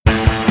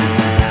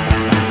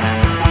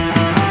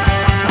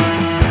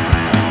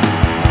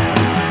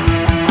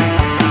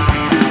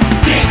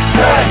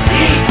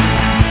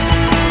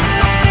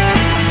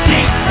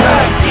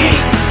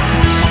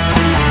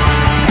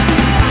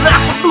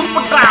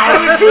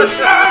the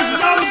size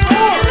is on the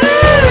board.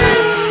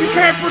 You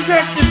can't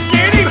protect the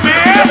skinny,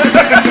 man.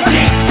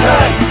 Deep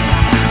cut.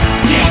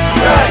 Deep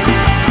cut.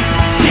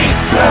 Deep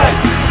cut.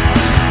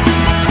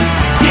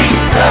 Deep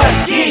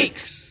cut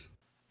geeks.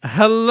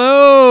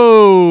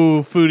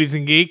 Hello, foodies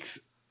and geeks.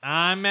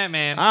 I'm Matt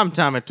Man. I'm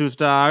Tom at 2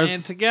 stars.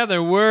 And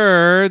together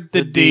we're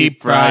the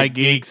Deep Fried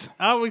Geeks. Geeks.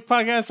 We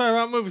podcast talk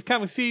about movies,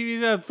 comics,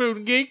 TV, food,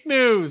 and geek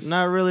news.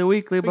 Not really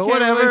weekly, but we can't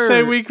whatever. really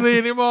say weekly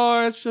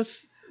anymore. It's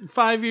just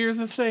 5 years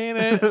of saying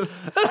it.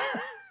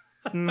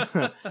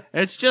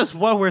 It's just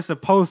what we're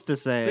supposed to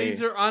say.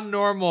 These are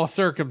unnormal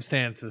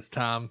circumstances,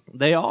 Tom.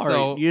 They are.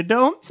 So- You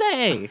don't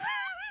say.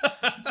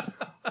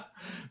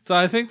 So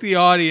I think the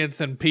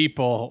audience and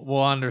people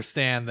will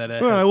understand that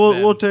it All right, has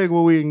we'll been take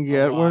what we can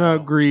get. We're while.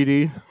 not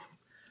greedy.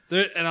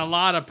 And a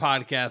lot of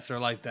podcasts are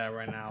like that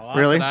right now. A lot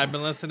Really? that I've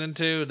been listening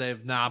to,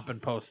 they've not been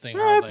posting.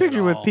 I hardly picture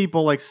at with all.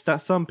 people like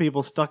some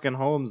people stuck in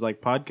homes,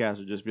 like podcasts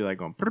would just be like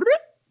going,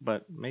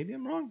 but maybe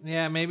I'm wrong.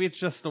 Yeah, maybe it's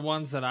just the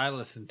ones that I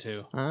listen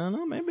to. I don't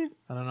know, maybe.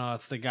 I don't know.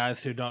 It's the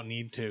guys who don't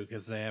need to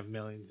because they have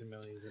millions and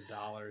millions of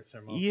dollars.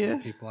 They're most Yeah. of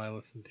the people I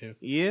listen to.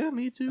 Yeah,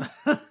 me too.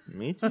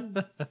 Me too.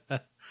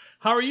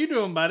 How are you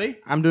doing, buddy?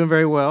 I'm doing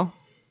very well.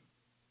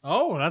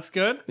 Oh, that's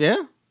good. Yeah.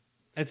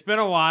 It's been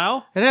a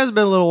while. It has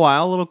been a little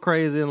while, a little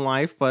crazy in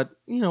life, but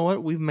you know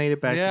what? We've made it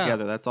back Yeah.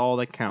 together. That's all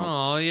that counts.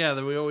 Oh, yeah,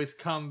 that we always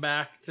come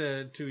back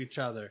to each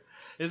other.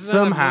 Isn't that a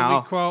Somehow.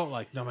 movie quote?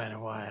 Like, no matter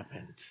what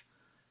happens,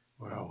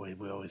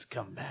 we always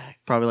come back.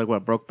 Probably like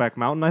what, Brokeback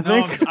Mountain, I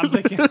No, think? I'm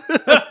thinking...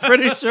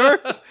 Pretty sure.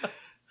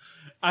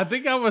 I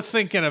think I was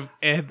thinking of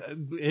it.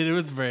 It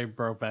was very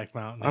Brokeback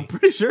Mountain. I'm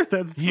pretty sure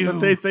that's what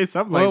they say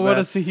something like Well, what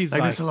that. is he? He's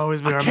Like, like, this will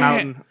always be I our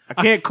can't- mountain. I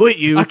can't quit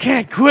you. I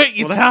can't quit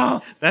you, Well,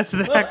 Tom. that's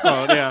that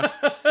quote, yeah.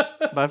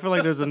 But I feel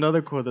like there's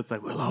another quote that's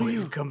like, we'll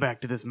always come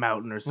back to this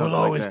mountain or something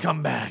We'll always like that.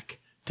 come back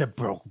to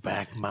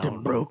Brokeback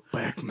Mountain.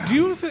 Brokeback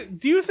Mountain.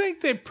 Do you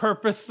think they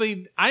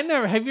purposely?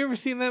 Have you ever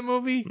seen that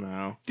movie?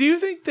 No. Do you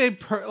think they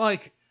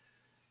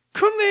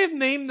couldn't they have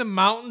named the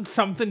mountain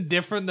something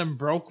different than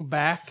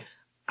Brokeback?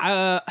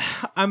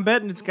 I'm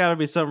betting it's got to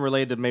be something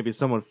related to maybe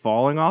someone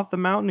falling off the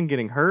mountain and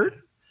getting hurt.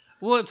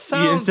 Well, it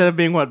sounds. Instead of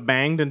being,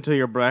 banged until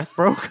your breath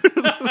broke?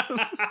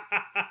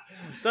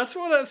 That's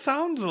what it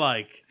sounds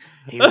like.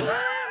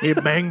 He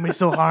banged me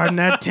so hard in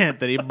that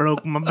tent that he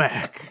broke my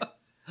back.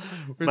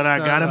 But I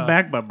got him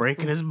back by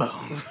breaking his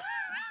bone.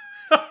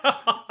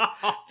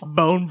 It's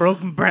Bone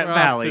Broken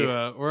Valley.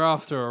 We're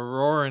off to a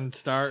roaring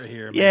start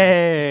here, man.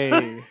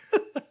 Yay.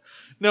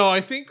 No,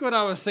 I think what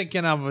I was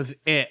thinking of was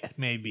It,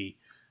 maybe.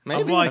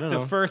 Maybe, Of I like don't the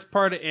know. first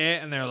part of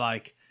It, and they're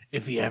like,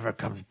 if he ever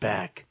comes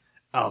back,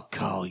 I'll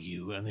call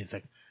you. And he's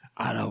like,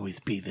 I'd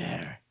always be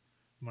there.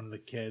 One of the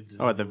kids.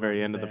 Oh, at the who very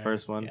wasn't end of the there.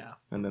 first one? Yeah.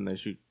 And then they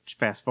shoot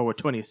fast forward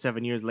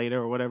 27 years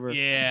later or whatever.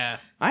 Yeah.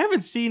 I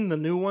haven't seen the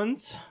new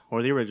ones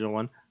or the original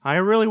one. I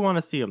really want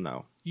to see them,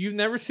 though. You've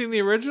never seen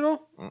the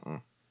original? Uh-uh.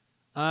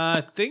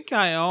 I think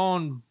I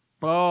own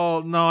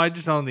both. No, I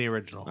just own the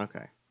original.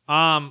 Okay.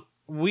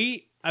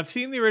 I've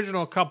seen the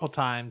original a couple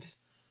times.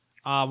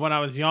 When I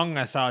was young,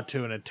 I saw it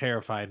too, and it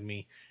terrified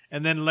me.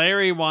 And then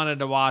Larry wanted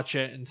to watch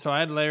it, and so I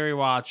had Larry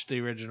watch the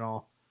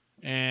original.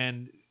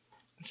 And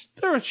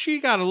she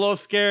got a little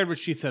scared, but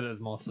she said it was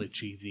mostly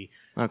cheesy.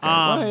 Okay.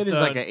 Well, it is the-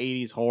 like an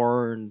 80s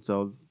horror, and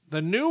so...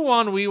 The new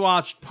one, we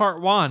watched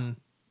part 1,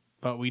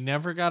 but we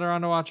never got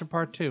around to watching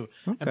part 2.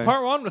 Okay. And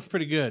part 1 was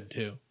pretty good,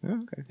 too. Yeah,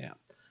 okay.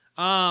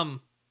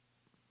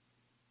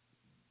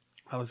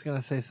 I was going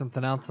to say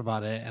something else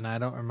about it, and I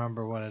don't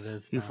remember what it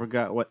is You now.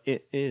 forgot what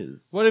it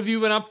is. What have you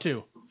been up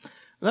to?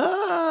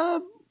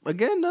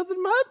 Again,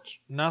 nothing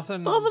much.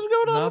 Nothing. Nothing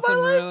going on in my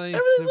life. Really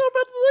Everything's all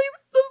about the same.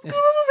 Nothing's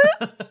going on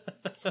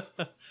over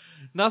here.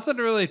 Nothing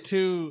really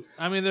too.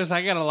 I mean,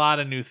 I got a lot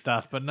of new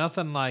stuff, but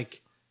nothing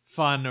like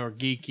fun or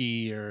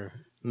geeky or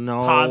No.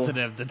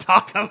 positive to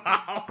talk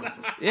about.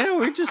 Yeah,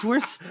 we're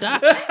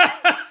stuck.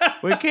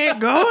 We can't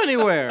go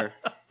anywhere.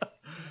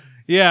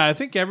 Yeah, I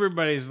think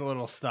everybody's a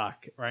little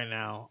stuck right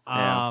now.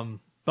 Yeah.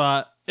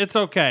 But it's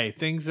okay.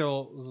 Things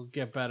will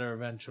get better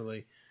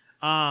eventually.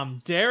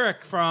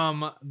 Derek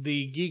from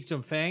the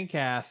Geekdom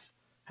Fancast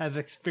has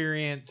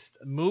experienced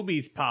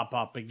movies pop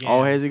up again.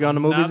 Oh, has he gone to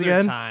movies Another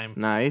again? time.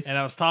 Nice. And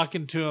I was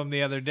talking to him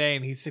the other day,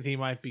 and he said he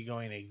might be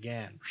going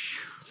again.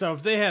 So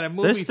if they had a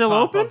movie They're still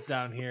pop open? up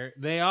down here,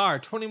 they are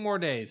 20 more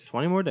days.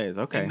 20 more days.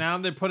 Okay. And now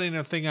they're putting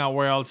a thing out.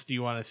 Where else do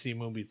you want to see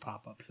movie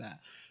pop ups at?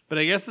 But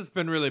I guess it's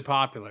been really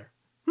popular.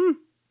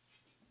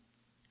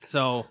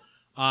 So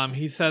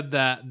he said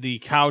that the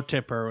cow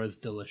tipper was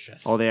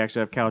delicious. Oh, they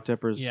actually have cow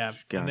tippers? Yeah,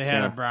 God, and they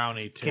had a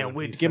brownie too. Can't and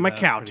wait he to said get my that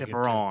was cow pretty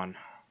tipper good, too. on.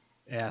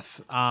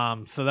 Yes.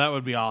 So that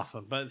would be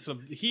awesome. But so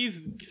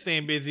he's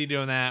staying busy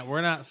doing that.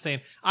 We're not staying.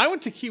 I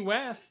went to Key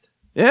West.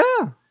 Yeah.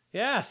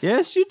 Yes.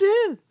 Yes, you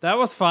did. That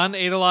was fun.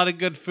 Ate a lot of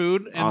good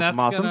food, and Awesome, that's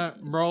awesome. gonna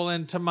roll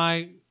into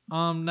my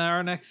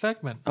our next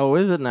segment. Oh,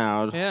 is it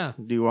now? Yeah.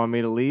 Do you want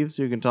me to leave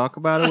so you can talk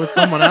about it with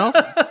someone else?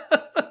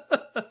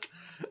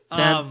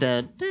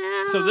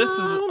 So this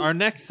is our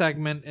next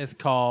segment is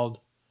called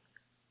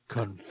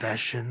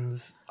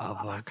Confessions of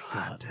a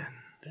Glutton.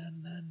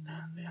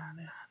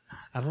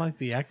 I like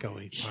the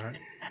echoey part.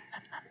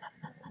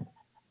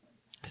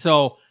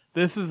 So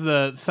this is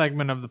a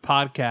segment of the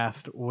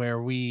podcast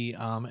where we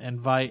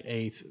invite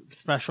a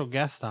special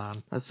guest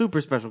on. A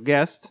super special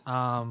guest.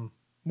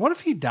 What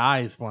if he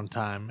dies one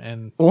time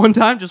and One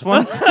time, just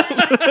once.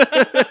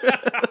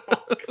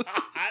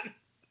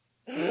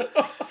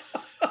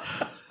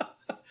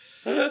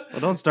 Well,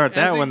 don't start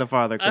that when the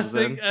father comes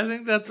in. I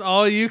think that's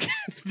all you can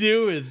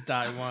do is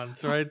die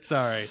once, right?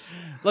 Sorry.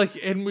 Like,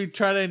 and we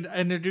try to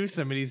introduce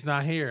him, and he's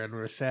not here, and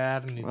we're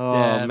sad, and he's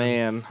dead. Oh,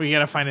 man. We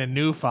gotta find a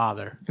new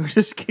father. We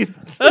just keep...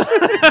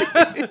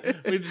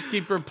 We just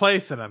keep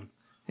replacing him.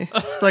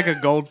 It's like a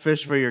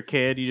goldfish for your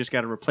kid. You just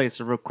got to replace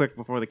it real quick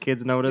before the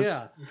kids notice.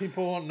 Yeah,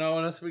 people won't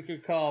notice. We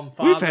could call him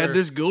Father. We've had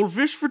this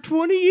goldfish for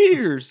 20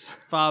 years.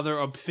 Father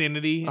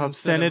Obscenity.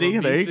 Obscenity.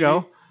 There you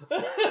go.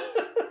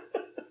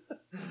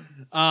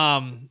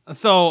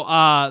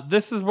 So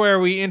this is where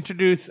we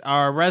introduce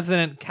our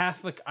resident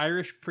Catholic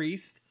Irish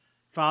priest,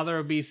 Father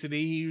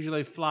Obesity. He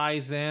usually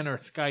flies in or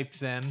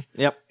Skypes in.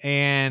 Yep.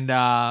 And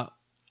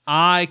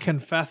I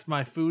confess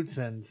my food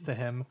sins to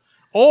him.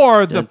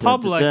 Or the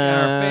public and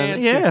our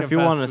fans. Yeah, if you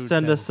want to food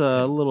send us sins to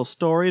a him. little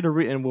story to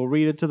read, and we'll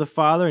read it to the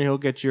Father, and he'll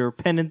get your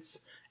penance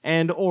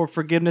and or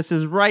forgiveness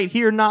is right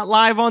here, not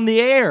live on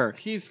the air.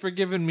 He's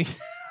forgiven me.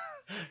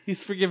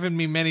 He's forgiven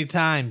me many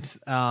times.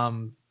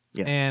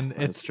 Yes, and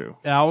that's it's true.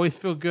 I always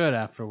feel good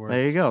afterwards.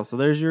 There you go. So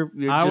there's your.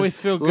 I always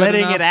feel good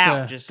letting enough it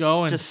out. to Just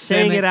go and just sin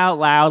saying it. it out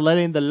loud,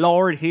 letting the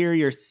Lord hear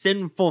your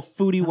sinful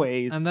foodie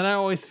ways. And then I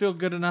always feel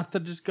good enough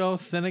to just go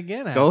sin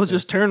again. Go, after.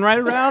 just turn right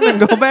around and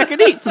go back and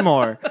eat some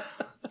more.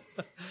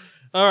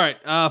 All right,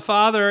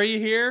 Father, are you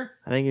here?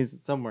 I think he's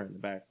somewhere in the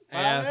back.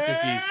 Yeah, I think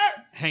he's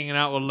hanging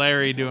out with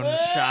Larry doing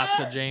shots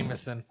of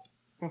Jameson.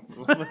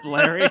 With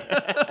Larry.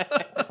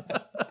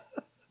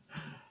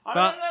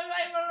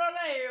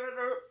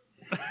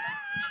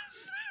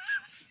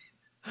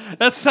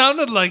 That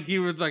sounded like he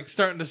was like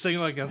starting to sing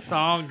like a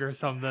song or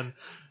something.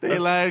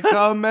 Daylight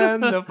come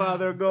and the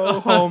Father go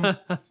home. All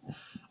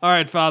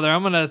right, Father,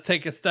 I'm gonna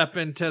take a step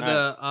into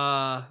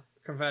the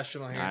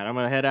confessional here. All right, I'm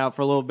going to head out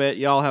for a little bit.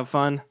 Y'all have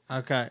fun.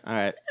 Okay. All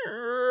right.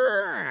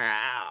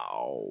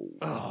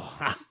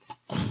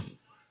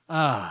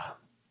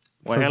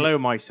 Well, hello,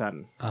 my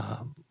son.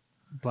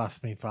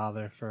 Bless me,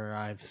 Father, for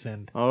I've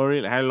sinned. Oh,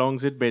 really? How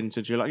long's it been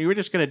since you were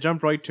just going to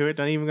jump right to it?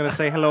 Not even going to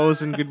say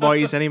hellos and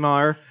goodbyes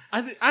anymore?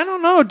 I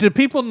don't know. Do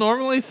people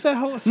normally say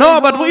hello? No,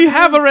 but we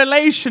have a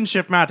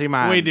relationship, Matty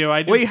man. We do.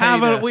 I do We pay have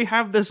to- we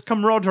have this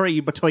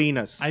camaraderie between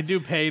us. I do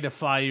pay to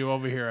fly you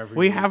over here every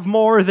We week. have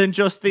more than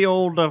just the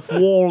old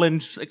wall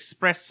and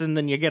express, and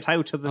then you get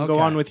out and then go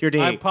Okay. on with your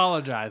day. I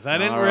apologize. I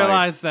didn't All right.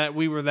 realize that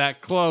we were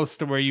that close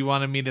to where you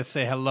wanted me to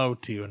say hello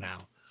to you now.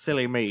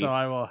 Silly me. So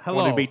I will. Want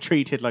Hello. to be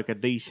treated like a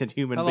decent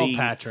human Hello, being.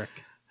 Patrick.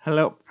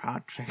 Hello,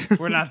 Patrick.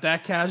 We're not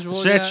that casual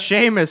It's yet.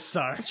 Seamus.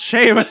 Sorry.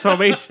 Seamus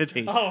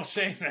Obesity. Oh,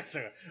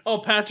 Seamus. Oh,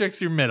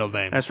 Patrick's your middle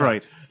name. That's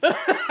right.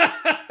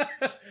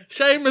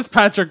 Seamus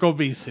Patrick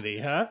Obesity,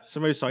 huh?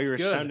 Somebody saw your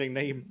good. sounding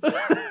name.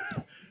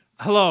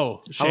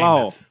 Hello,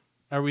 Hello. Seamus.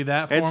 Are we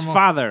that formal? It's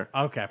Father.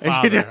 Okay,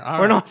 Father. All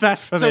We're right. not that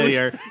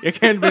familiar. You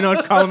can't be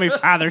not calling me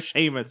Father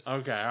Seamus.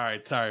 Okay, all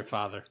right. Sorry,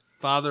 Father.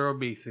 Father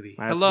Obesity.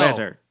 That's Hello.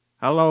 better.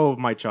 Hello,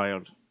 my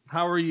child.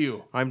 How are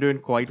you? I'm doing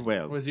quite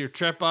well. Was your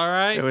trip all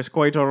right? It was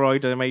quite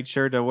alright. I made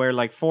sure to wear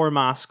like 4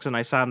 masks and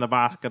I sat in the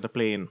back of the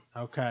plane.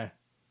 Okay.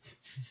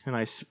 And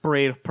I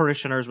sprayed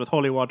parishioners with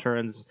holy water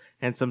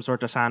and some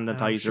sort of And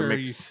sanitizer I'm sure you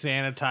mix.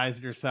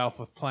 sanitized yourself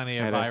with plenty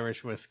of Had a-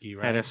 Irish whiskey,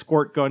 I had a right?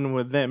 squirt gun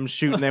with them,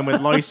 shooting them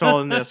with Lysol,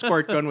 and a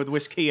squirt gun with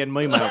whiskey in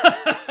my mouth.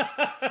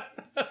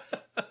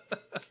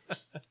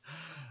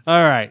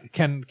 All right.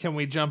 Can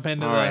we jump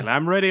into All the right,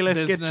 I'm ready. Let's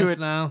get to business it.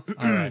 now?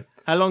 All right.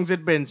 How long's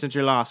it been since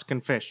your last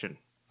confession?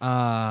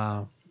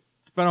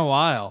 It's been a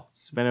while.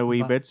 It's been a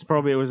wee bit.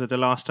 Probably was it the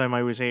last time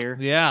I was here?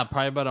 Yeah,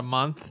 probably about a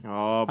month.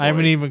 Oh, boy. I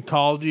haven't even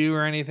called you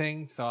or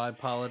anything, so I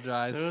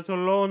apologize. It's a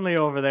little lonely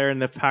over there in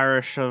the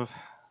parish of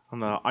on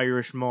the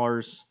Irish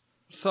moors.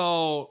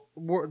 So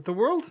the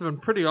world's been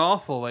pretty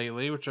awful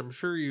lately, which I'm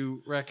sure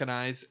you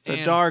recognize. It's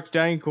a dark,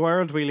 dank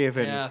world we live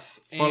in. yes,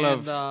 full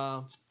and,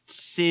 of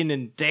sin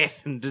and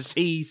death and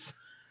disease.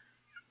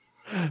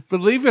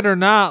 believe it or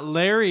not,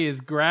 Larry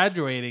is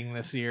graduating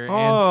this year, Oh,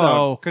 and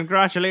so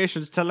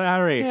congratulations to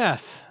Larry.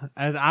 yes,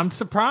 and I'm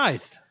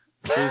surprised.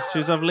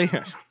 She's of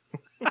Leah.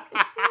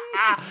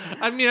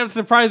 I mean, I'm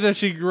surprised that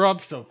she grew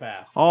up so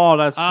fast. Oh,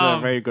 that's a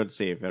Um, very good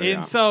save. There we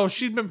And are. so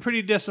she'd been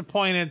pretty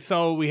disappointed,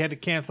 so we had to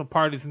cancel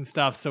parties and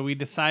stuff. So we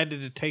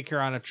decided to take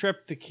her on a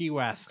trip to Key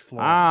West,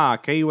 Florida. Ah,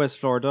 Key West,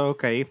 Florida.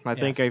 Okay, I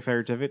think Yes. I've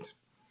heard of it.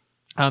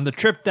 On the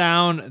trip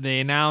down, they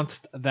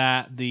announced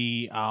that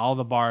all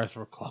the bars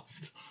were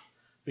closed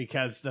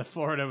because the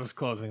Florida was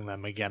closing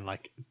them again,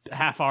 like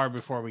half hour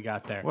before we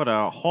got there. What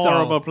a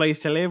horrible place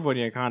to live when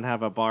you can't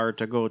have a bar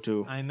to go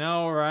to. I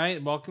know,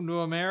 right? Welcome to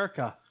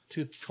America,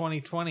 to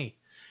 2020.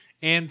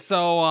 And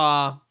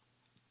so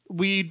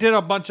we did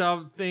a bunch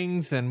of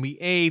things, and we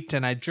ate,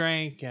 and I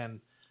drank,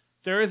 and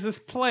there is this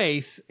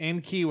place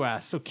in Key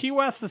West. So Key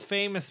West is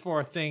famous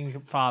for a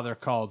thing, Father,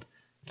 called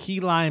key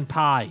lime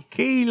pie.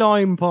 Key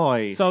lime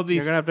pie. So You're these-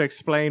 going to have to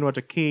explain what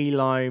a key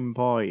lime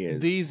pie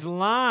is. These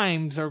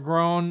limes are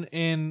grown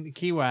in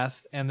Key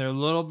West, and they're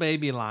little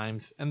baby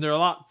limes, and they're a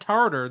lot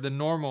tartar than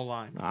normal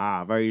limes.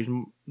 Very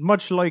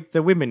much like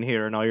the women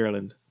here in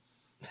Ireland.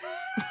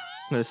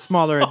 They're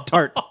smaller and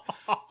tart.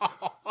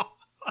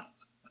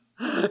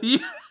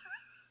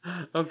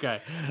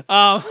 Okay.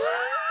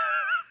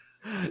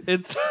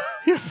 It's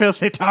You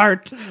filthy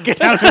tart.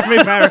 Get out of me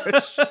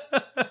parish.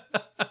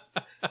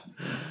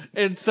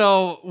 and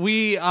so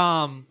we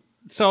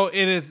so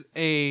it is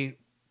a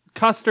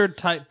custard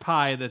type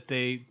pie that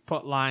they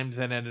put limes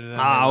in it and then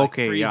they,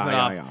 okay. freeze Yeah, it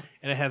yeah, up, yeah.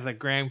 and it has a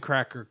graham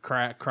cracker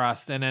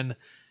crust, and then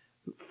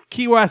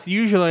Key West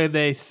usually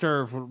they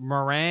serve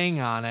meringue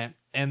on it,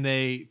 and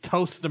they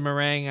toast the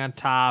meringue on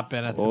top,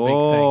 and it's a big thing.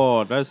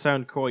 Oh, does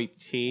sound quite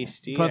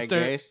tasty, I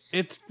guess.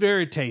 It's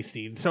very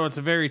tasty. So it's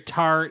a very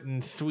tart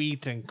and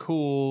sweet and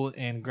cool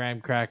and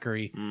graham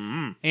crackery.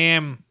 Mm.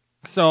 And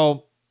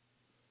so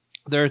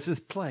there's this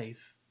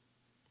place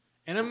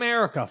in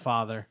America,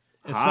 Father.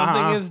 If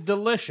something is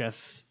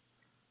delicious,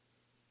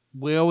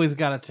 we always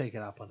got to take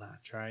it up a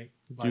notch, right?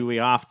 Like, Do we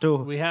have to?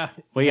 We have.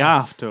 We yes,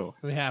 have to.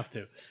 We have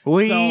to.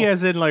 We, So-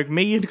 as in like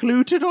me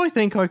included, I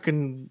think I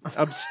can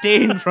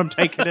abstain from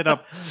taking it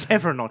up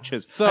several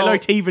notches. So- I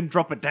like to even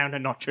drop it down a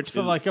notch or two.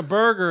 So like a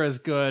burger is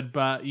good,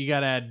 but you got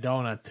to add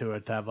donut to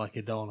it to have like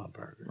a donut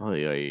burger.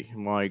 Ay,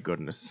 my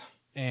goodness.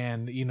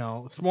 And, you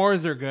know,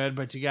 s'mores are good,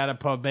 but you got to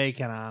put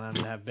bacon on them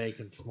and have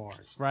bacon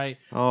s'mores, right?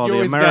 Oh, You the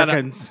always gotta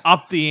Americans.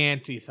 up the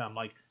ante some.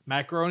 Like,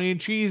 macaroni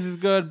and cheese is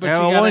good, but Yeah,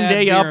 you gotta one add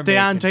day beer up and the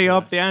bacon ante, to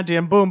up it. the ante,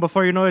 and boom,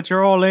 before you know it,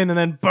 you're all in, and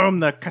then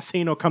boom, the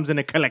casino comes in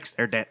and collects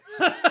their debts.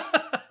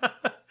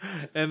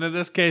 And in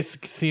this case, the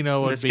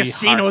casino would This be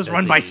casino is heart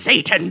run by disease.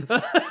 Satan.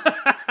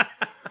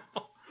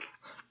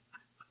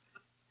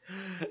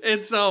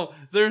 And so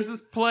there's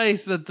this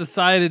place that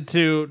decided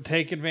to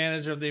take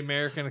advantage of the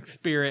American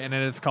spirit, and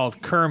it's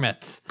called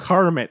Kermit's.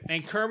 Kermit's.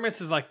 And Kermit's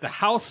is like the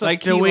house of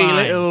like key the wee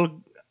lime.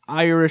 little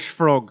Irish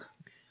frog.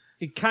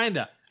 It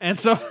kinda. And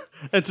so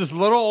it's this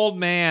little old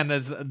man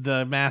as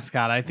the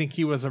mascot. I think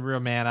he was a real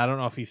man. I don't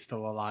know if he's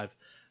still alive.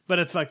 But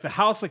it's like the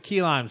house of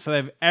key lime. So they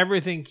have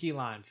everything key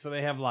lime. So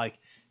they have like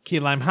key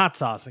lime hot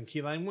sauce and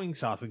key lime wing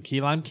sauce and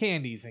key lime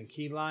candies and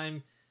key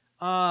lime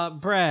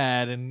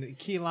bread and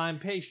key lime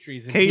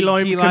pastries and Key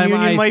lime communion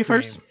ice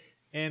wafers? cream.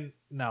 And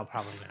no,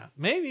 probably not.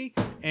 Maybe.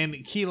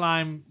 And key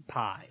lime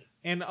pie.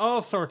 And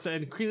all sorts of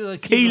and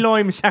Key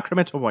lime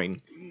Sacramento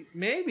wine.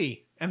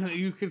 maybe. And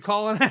you could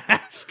call and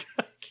ask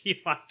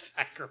key lime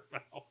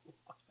Sacramento.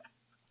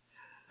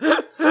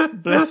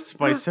 Blessed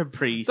by some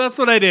priest. That's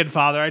what I did,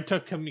 Father. I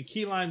took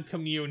key lime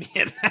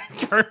communion at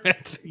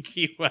Kermit's in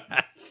Key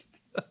West.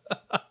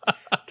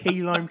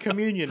 Key lime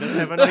communion. Does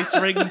have a nice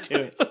ring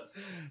to it.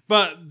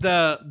 But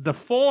the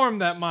form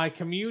that my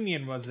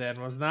communion was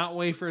in was not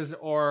wafers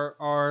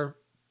or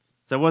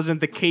So it wasn't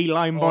the key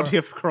lime Or- body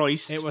of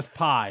Christ. it was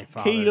pie,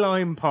 Father. key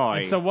lime pie.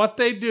 And so what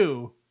they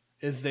do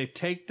is they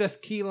take this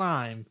key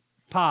lime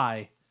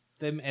pie,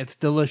 it's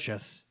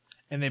delicious,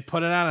 and they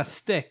put it on a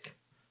stick.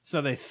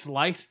 So they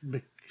slice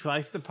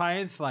the pie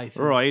in slices.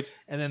 Right.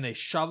 And then they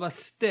shove a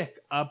stick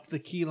up the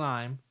key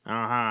lime,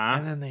 Uh-huh.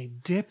 and then they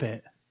dip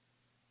it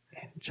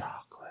in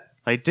chocolate.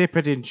 They dip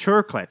it in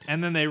chocolate.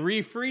 And then they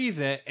refreeze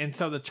it, and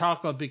so the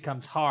chocolate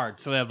becomes hard.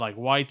 So they have like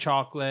white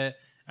chocolate,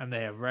 and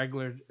they have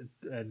regular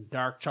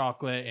dark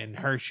chocolate, and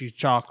Hershey's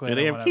chocolate. Do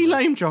they or have key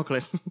whatever. lime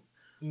chocolate?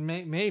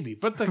 Maybe,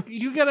 but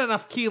you get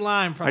enough key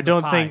lime from. I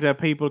don't the pie. think that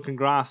people can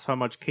grasp how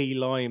much key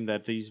lime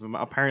that these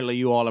apparently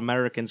you all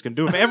Americans can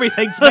do. If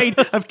everything's made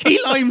of key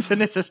limes in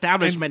this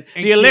establishment,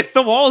 And do you key- lick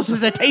the walls?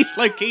 Does it taste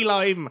like key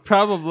lime?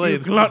 Probably You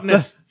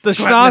gluttonous- The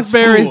gluttonous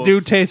schnozberries fools. do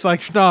taste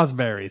like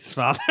schnozberries,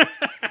 Father.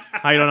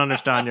 I don't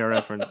understand your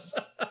reference.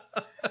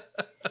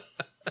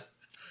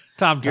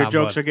 Tom Your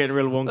jokes would. are getting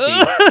real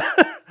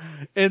wonky.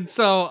 And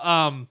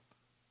so,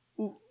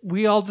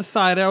 we all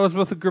decided. I was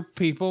with a group of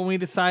people, and we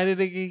decided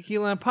to get key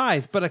lime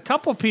pies. But a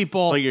couple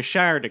people, So you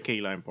shared a key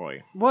lime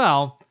pie.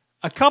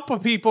 a couple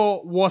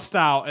people wussed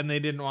out, and they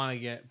didn't want to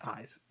get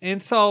pies.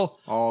 And so,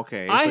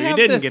 Okay, I so you have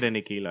didn't this get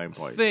any key lime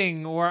pies.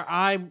 thing where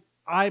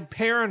I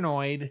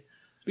paranoid,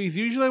 because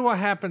usually what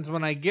happens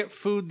when I get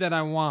food that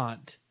I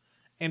want,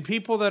 and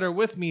people that are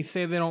with me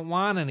say they don't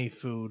want any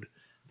food,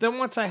 then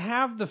once I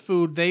have the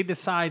food, they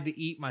decide to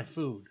eat my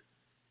food.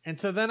 And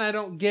so then I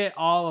don't get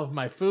all of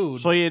my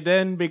food. So you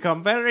then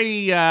become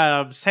very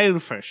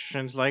selfish,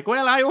 and it's like,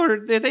 well, I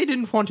ordered. They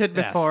didn't want it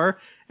Yes. before,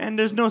 and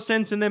there's no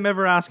sense in them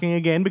ever asking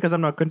again because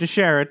I'm not going to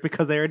share it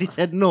because they already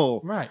said no.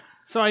 Right.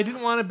 So I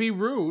didn't want to be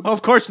rude.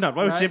 Of course not.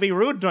 Why would Right. you be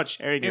rude not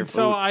sharing your And food?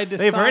 so I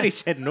They've already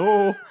said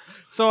no.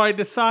 So I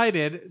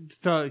decided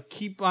to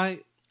keep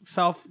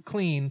myself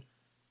clean.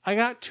 I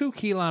got 2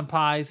 key lime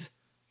pies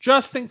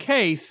just in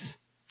case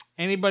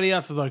anybody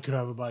else was like, could I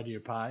have a bite of your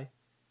pie?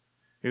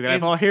 You're gonna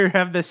And- have, oh, here,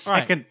 have the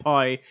second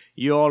pie.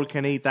 You all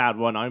can eat that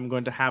one. I'm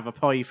going to have a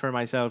pie for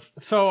myself.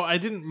 So I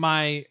didn't.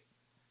 My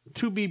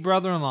to-be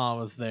brother-in-law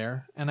was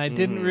there, and I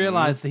didn't Mm-hmm.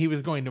 realize that he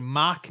was going to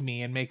mock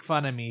me and make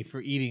fun of me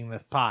for eating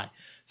this pie.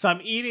 So I'm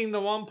eating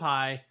the one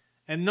pie,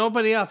 and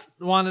nobody else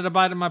wanted a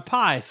bite of my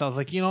pie. So I was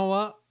like, you know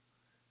what?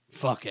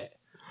 Fuck it.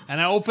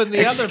 And I opened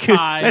the other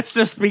pie. Let's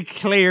just be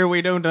clear,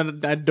 we don't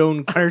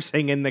condone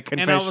cursing in the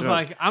confessional. And I was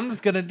like, I'm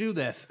just going to do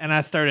this. And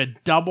I started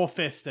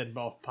double-fisting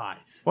both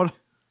pies. What?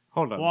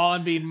 Hold on. While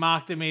I'm being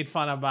mocked and made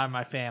fun of by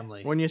my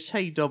family. When you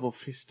say double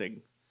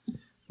fisting,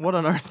 what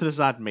on earth does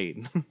that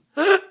mean?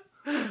 It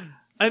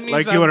means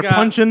like you were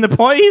punching the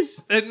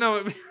pies?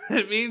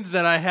 It means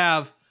that I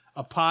have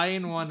a pie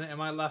in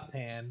my left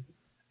hand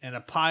and a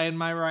pie in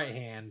my right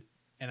hand,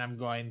 and I'm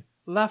going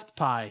left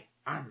pie,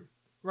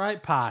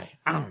 right pie.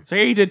 So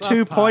you did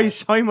two pies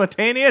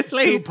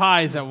simultaneously? 2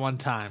 pies at one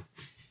time.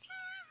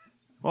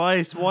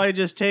 Why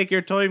just take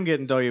your time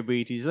getting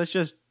diabetes? Let's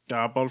just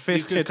double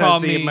fist it, call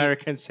as the me,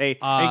 Americans say,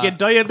 and get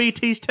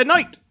diabetes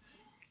tonight.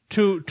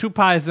 2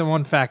 pies and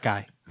 1 fat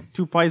guy.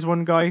 2 pies,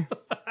 1 guy.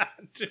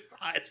 2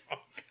 pies, 1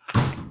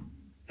 guy.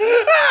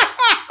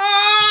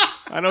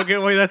 I don't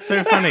get why that's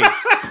so funny.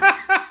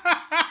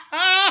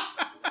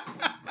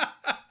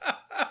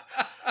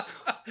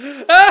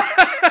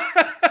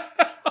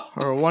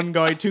 Or 1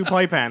 guy, 2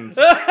 pie pans.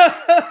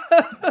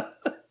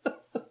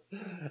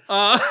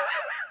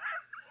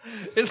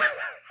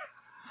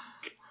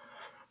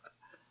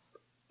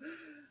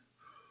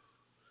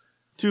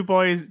 Two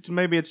pies,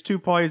 maybe it's 2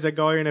 pies, a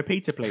guy in a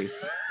pizza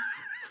place.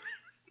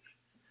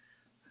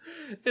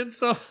 And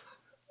so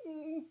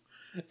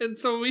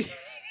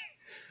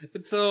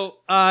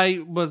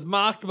I was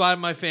mocked by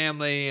my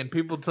family, and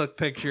people took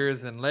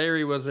pictures, and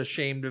Larry was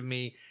ashamed of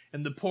me,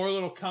 and the poor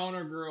little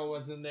counter girl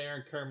was in there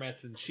in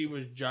Kermit's, and she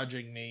was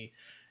judging me.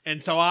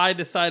 And so I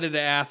decided to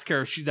ask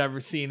her if she'd ever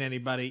seen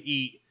anybody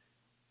eat,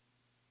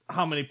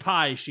 how many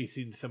pies she's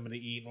seen somebody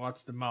eat, and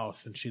what's the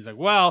most. And she's like,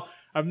 well,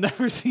 I've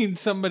never seen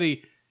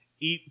somebody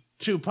eat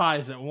 2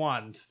 pies at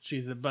once.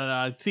 She said, but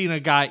I've seen a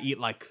guy eat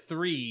like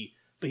 3,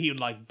 but he would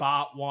like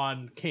bought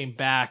 1, came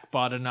back,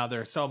 bought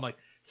another. So I'm like,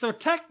 so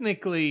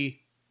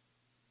technically,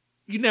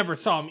 you never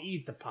saw him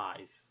eat the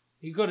pies.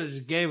 He could have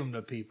just gave them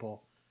to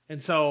people.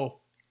 And so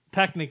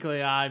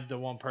technically, I'm the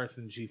one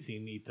person she's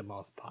seen eat the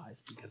most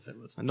pies because it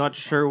was. I'm not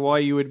sure why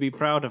you would be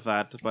proud of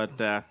that, but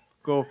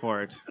go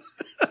for it.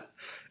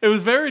 It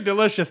was very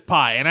delicious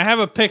pie, and I have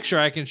a picture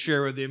I can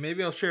share with you.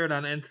 Maybe I'll share it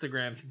on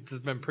Instagram since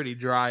it's been pretty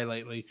dry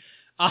lately.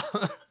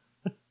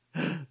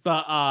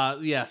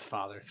 But yes,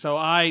 Father. So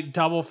I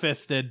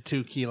double-fisted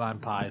 2 key lime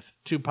pies.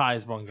 2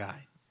 pies, 1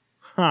 guy.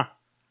 Huh.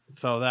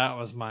 So that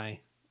was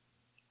my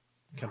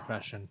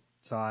confession.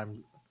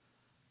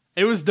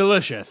 It was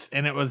delicious,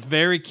 and it was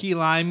very key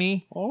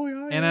limey. Oh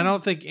yeah. And I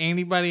don't think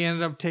anybody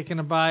ended up taking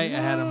a bite. I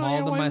had them all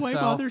to myself. Why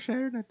bother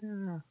sharing it?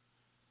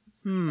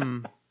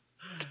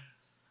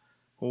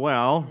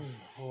 Well.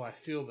 Oh, I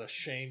feel the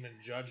shame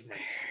and judgment.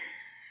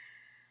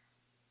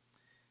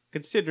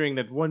 Considering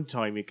that one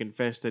time you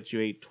confessed that you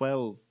ate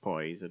 12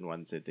 pies in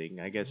one sitting,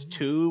 I guess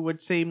 2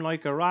 would seem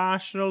like a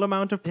rational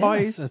amount of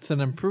pies. Yes, that's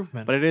an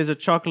improvement. But it is a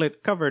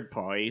chocolate-covered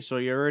pie, so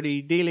you're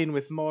already dealing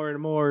with more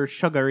and more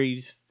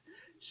sugary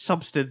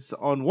substance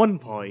on one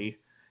pie.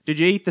 Did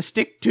you eat the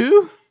stick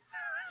too?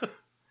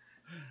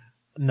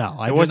 No,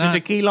 I it did wasn't not. a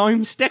key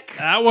lime stick.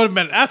 That would have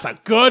been. That's a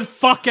good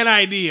fucking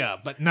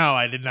idea. But no,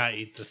 I did not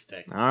eat the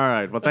stick. All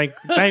right. Well,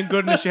 thank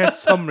goodness you had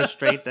some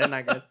restraint then,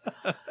 I guess.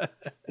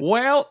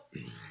 Well,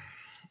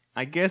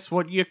 I guess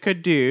what you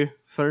could do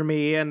for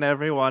me and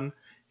everyone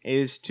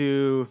is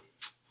to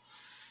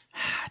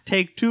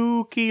take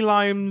 2 key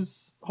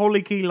limes,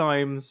 holy key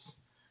limes,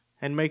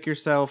 and make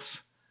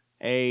yourself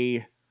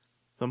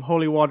some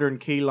holy water and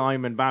key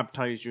lime and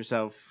baptize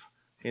yourself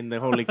in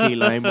the holy key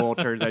lime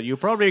water that you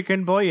probably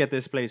can buy at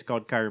this place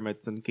called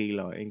Kermit's in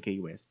Key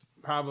West.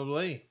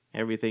 Probably.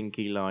 Everything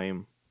key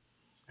lime.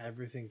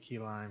 Everything key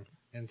lime.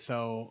 And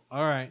so,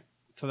 all right.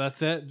 So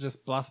that's it.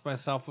 Just bless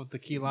myself with the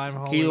key lime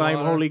holy Key lime,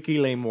 water. holy key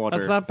lime water.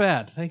 That's not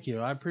bad. Thank you.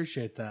 I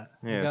appreciate that.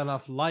 Yes. You got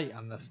enough light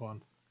on this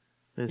one.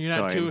 This You're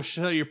not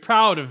time. you're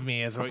proud of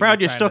me, is what I'm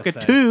proud you're you trying stuck to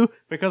at say. 2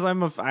 because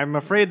I'm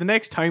afraid the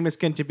next time it's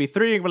going to be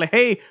 3. And be like,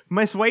 hey,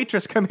 Miss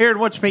Waitress, come here and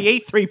watch me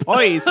eat 3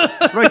 pies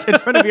right in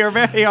front of your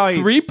very eyes.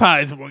 3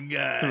 pies, 1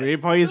 guy. 3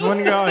 pies,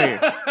 1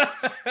 guy.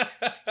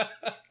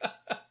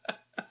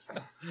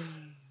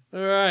 All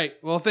right.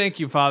 Well, thank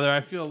you, Father.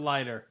 I feel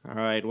lighter. All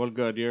right, well,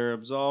 good. You're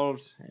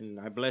absolved, and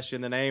I bless you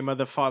in the name of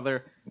the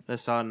Father, the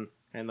Son,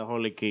 and the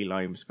Holy Key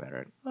Lime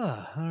Spirit.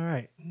 All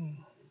right.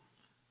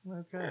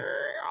 Okay.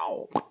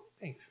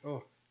 Thanks.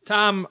 Oh,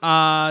 Tom,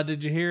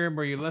 did you hear?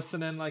 Were you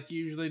listening like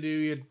you usually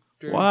do?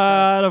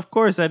 What? Of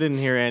course I didn't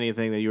hear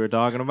anything that you were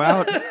talking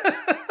about.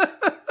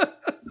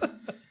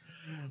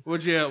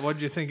 What'd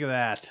you think of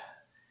that?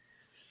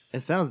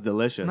 It sounds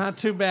delicious. Not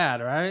too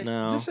bad, right?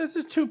 No. It's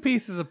just 2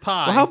 pieces of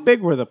pie. Well, how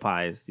big were the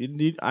pies?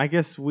 I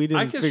guess we I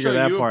didn't can figure show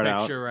that you part a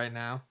out. picture right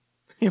now.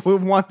 We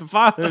want the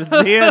Father to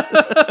see it.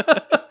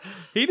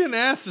 He didn't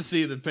ask to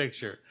see the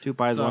picture. 2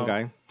 pies, So, 1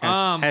 guy.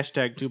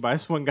 Hashtag 2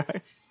 pies, 1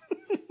 guy.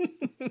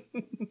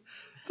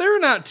 They're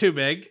not too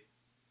big.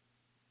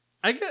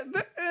 I get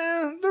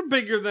they're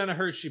bigger than a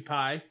Hershey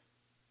pie.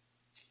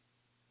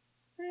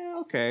 Yeah,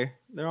 okay.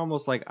 They're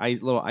almost like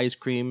little ice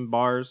cream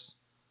bars.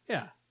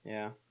 Yeah.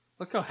 Yeah.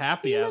 Look how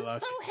happy I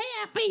look.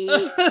 happy.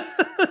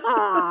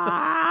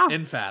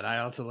 In fat. I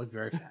also look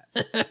very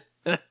fat.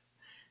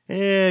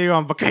 Yeah, you're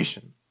on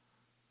vacation.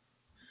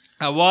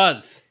 I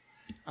was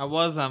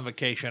on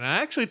vacation. I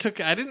actually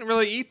I didn't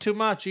really eat too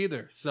much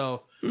either.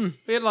 So we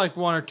had like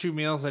 1 or 2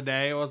 meals a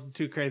day. It wasn't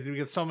too crazy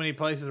because so many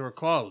places were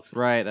closed.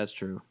 Right, that's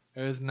true.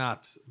 It was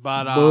nuts.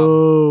 But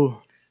Boo.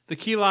 the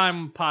key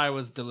lime pie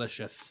was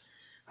delicious.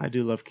 I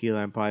do love key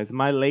lime pies.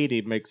 My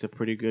lady makes a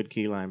pretty good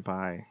key lime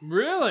pie.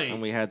 Really? And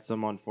we had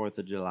some on 4th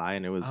of July,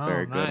 and it was Oh,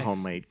 very good nice.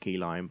 homemade key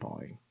lime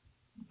pie.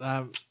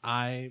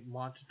 I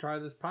want to try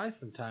this pie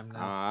sometime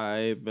now.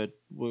 I bet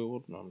we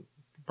will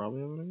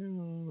probably have it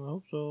again. I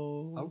hope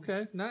so.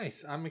 Okay,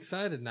 nice. I'm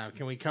excited now.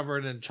 Can we cover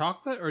it in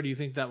chocolate, or do you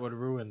think that would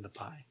ruin the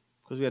pie?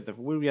 Because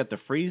we have to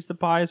freeze the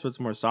pie so it's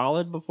more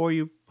solid before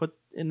you put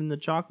it in the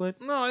chocolate.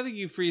 No, I think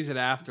you freeze it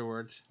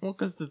afterwards. Well,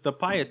 because the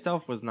pie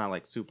itself was not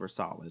like super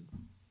solid.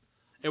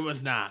 It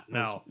was not.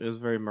 No. It was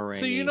very meringue.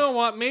 So you know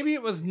what? Maybe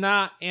it was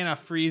not in a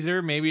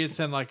freezer. Maybe it's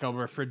in like a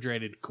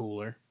refrigerated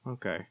cooler.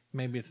 Okay.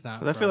 Maybe it's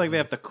not. But I feel like frozen. they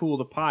have to cool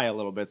the pie a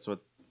little bit so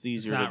it's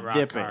easier not to rock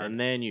dip hard. it, and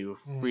then you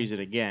freeze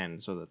it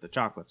again so that the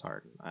chocolate's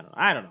hardened.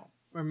 I don't know.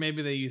 Or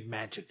maybe they use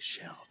magic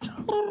shell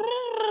chocolate.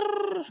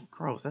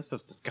 Gross. That's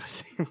just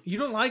disgusting. You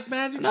don't like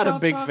magic I'm shell not a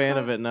big chocolate? fan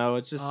of it. No,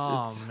 it's just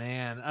Oh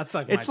man, that's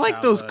like it's my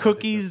like those childhood.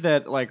 cookies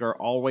that like are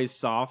always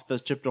soft.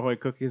 Those Chipped Ahoy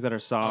cookies that are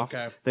soft.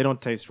 Okay. They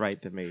don't taste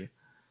right to me.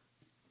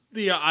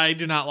 I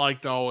do not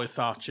like the always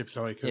soft Chips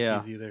Ahoy cookies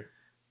Yeah. either.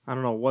 I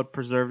don't know what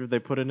preservative they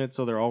put in it,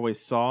 so they're always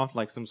soft,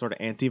 like some sort of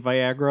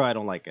anti-Viagra. I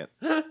don't like it.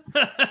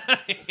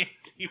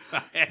 Anti-Viagra.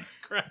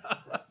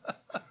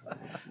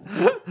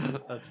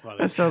 That's funny.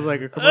 That sounds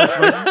like a commercial.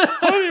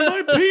 Honey,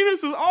 my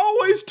penis is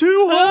always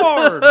too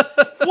hard.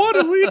 What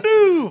do we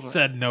do?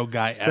 Said no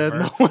guy Said ever.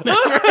 no one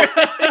ever.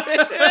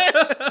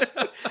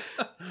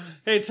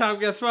 Hey Tom,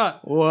 guess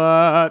what?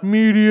 What?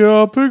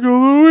 Media pick of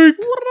the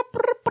week.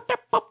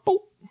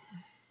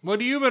 What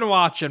have you been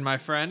watching, my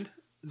friend?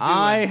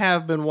 I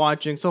have been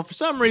watching. So for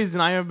some reason,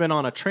 I have been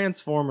on a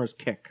Transformers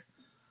kick.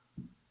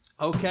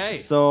 Okay.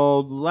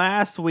 So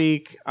last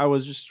week, I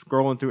was just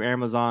scrolling through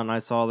Amazon. And I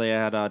saw they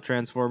had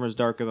Transformers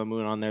Dark of the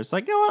Moon on there. It's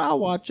like, you know what? I'll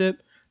watch it.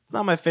 It's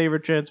not my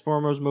favorite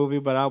Transformers movie,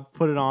 but I'll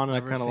put it on and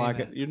Never I kind of seen like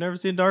it. it. You've never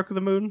seen Dark of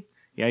the Moon?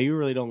 Yeah, you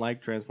really don't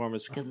like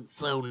Transformers because it's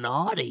so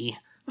naughty.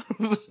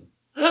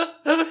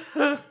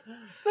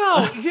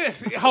 No,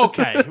 yes,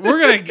 okay.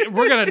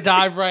 We're gonna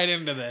dive right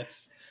into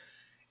this.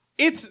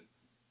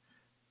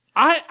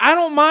 I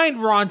don't mind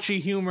raunchy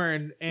humor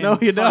and No,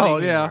 you funny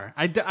don't, yeah. humor.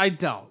 I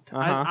don't.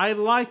 Uh-huh. I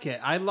like it.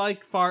 I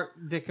like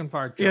dick and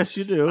fart jokes. Yes,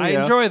 you do, I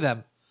yeah. enjoy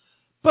them,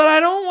 but I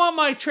don't want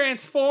my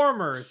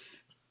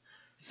Transformers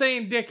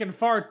saying dick and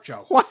fart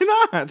jokes. Why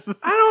not? I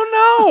don't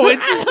know. It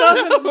just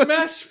doesn't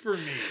mesh for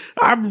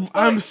me.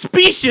 I'm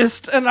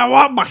specious and I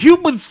want my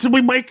humans to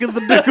be making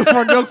the dick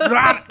for jokes,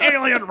 not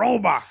alien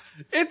robots.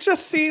 It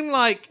just seemed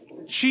like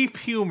cheap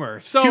humor.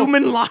 So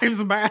Human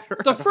lives matter.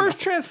 the first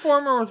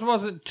Transformers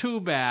wasn't too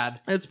bad.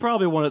 It's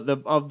probably one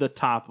of the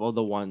top of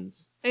the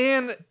ones.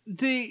 And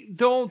the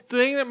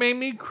thing that made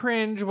me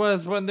cringe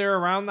was when they're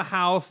around the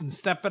house and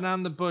stepping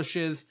on the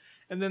bushes,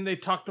 and then they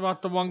talked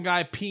about the one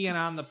guy peeing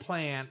on the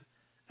plant,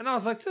 and I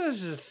was like,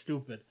 this is just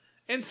stupid.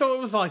 And so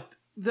it was like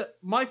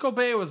Michael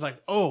Bay was like,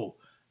 oh,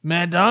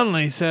 Matt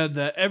Donnelly said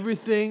that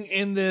everything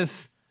in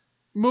this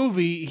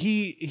movie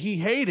he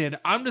hated.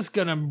 I'm just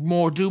gonna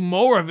do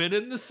more of it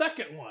in the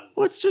second one.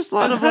 Well, it's just a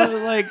lot of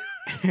like.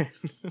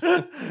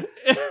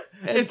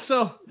 It's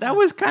so. That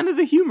was kind of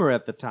the humor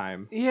at the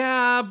time.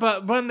 Yeah,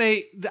 but when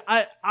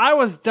I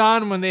was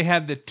done when they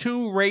had the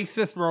two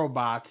racist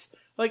robots.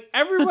 Like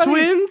everybody,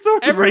 twins are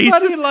everybody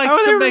racist? likes How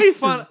are to they make racist?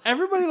 fun.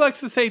 Everybody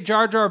likes to say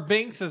Jar Jar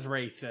Binks is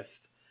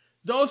racist.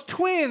 Those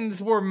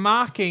twins were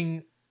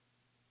mocking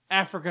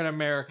African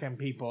American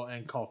people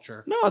and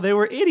culture. No, they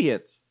were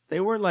idiots. They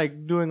were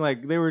like doing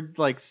like they were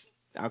like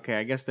okay.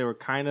 I guess they were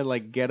kind of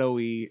like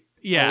ghetto-y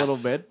Yes. a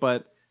little bit,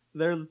 but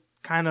they're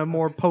kind of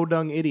more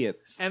podung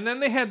idiots. And then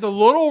they had the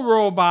little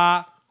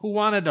robot who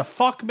wanted to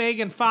fuck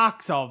Megan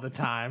Fox all the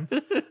time,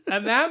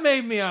 and that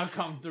made me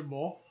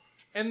uncomfortable.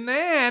 And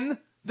then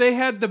they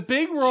had the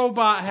big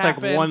robot It's like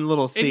happen. one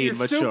little and scene, you're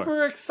but super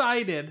sure.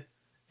 excited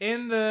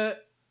in the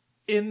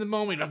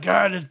moment. Like,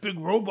 God, this big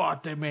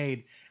robot they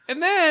made,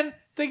 and then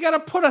they got to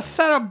put a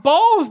set of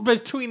balls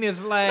between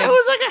his legs. That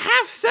was like a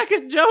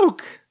half-second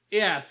joke.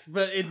 Yes,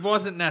 but it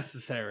wasn't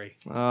necessary.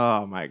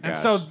 Oh my gosh! And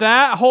so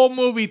that whole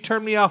movie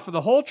turned me off of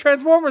the whole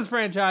Transformers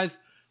franchise.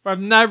 But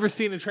I've never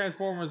seen a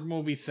Transformers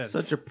movie since.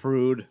 Such a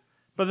prude.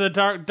 But the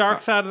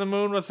Dark Side of the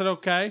Moon, was it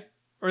okay?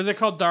 Or is it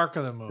called Dark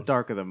of the Moon?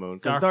 Dark of the Moon,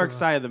 because Dark Dark of the-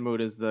 Side of the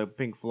Moon is the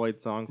Pink Floyd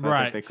song, so I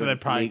Right, think they so they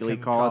couldn't probably legally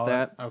couldn't call it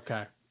that.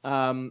 Okay.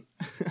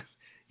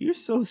 You're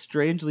so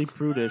strangely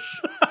prudish.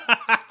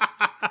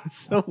 It's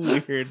so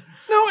weird.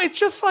 No, it's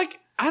just like,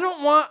 I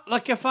don't want,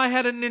 like if I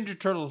had a Ninja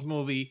Turtles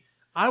movie,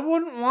 I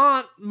wouldn't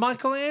want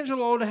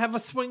Michelangelo to have a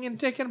swinging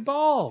dick and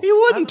balls. You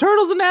wouldn't.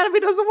 Turtles Anatomy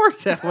doesn't work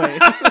that way.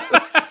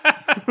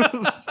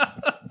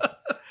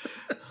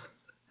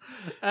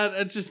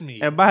 It's just me.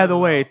 And by the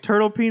way,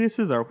 turtle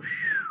penises are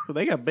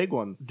they got big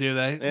ones. Do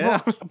they?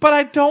 Yeah. Well, but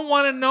I don't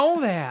want to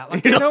know that.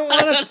 Like, I don't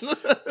want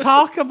to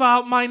talk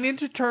about my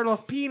Ninja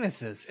Turtles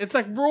penises. It's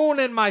like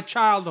ruining my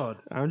childhood.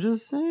 I'm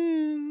just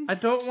saying. I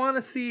don't want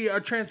to see a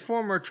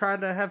Transformer try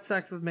to have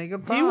sex with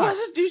Megan Fox.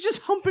 He was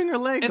just humping her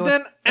leg.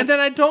 And then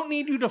I don't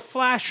need you to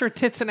flash her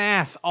tits and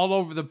ass all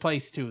over the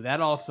place too.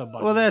 That also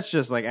bugs Well, me. that's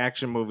just like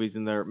action movies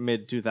in their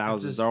mid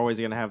 2000s. They're always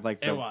gonna have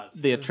like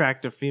the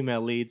attractive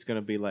female lead's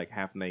gonna be like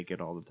half naked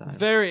all the time.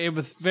 It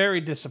was very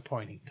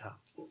disappointing, Tom.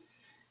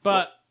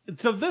 But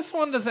so this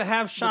one, does it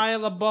have Shia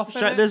LaBeouf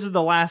in it? This is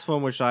the last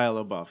one with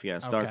Shia LaBeouf.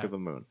 Yes, Dark Okay. of the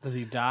Moon. Does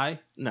he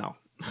die? No,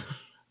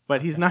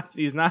 but he's not.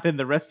 He's not in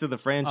the rest of the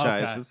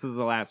franchise. Okay. This is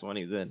the last one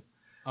he's in.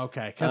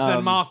 Okay, because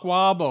then Mark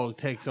Wahlberg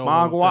takes over.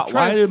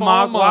 Why did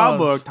Mark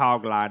Wahlberg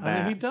talk like that? I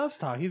mean, he does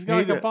talk. He's got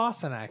like a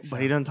Boston accent.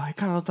 But he doesn't talk. He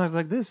kind of talks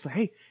like this. Like,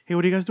 hey,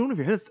 what are you guys doing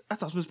over here?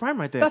 That's Optimus Prime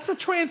right there. That's a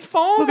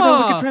Transformer. Look at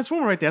that wicked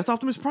Transformer right there. That's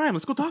Optimus Prime.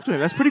 Let's go talk to him.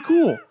 That's pretty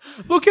cool.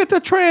 Look at the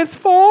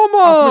Transformer.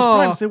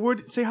 Optimus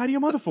Prime, say hi to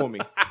your mother for me.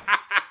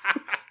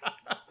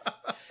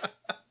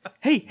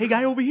 Hey,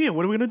 guy over here.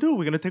 What are we gonna do?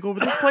 We're gonna take over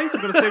this place.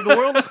 We're gonna save the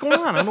world. What's going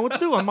on? I don't know what to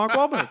do. I'm Mark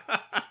Wahlberg.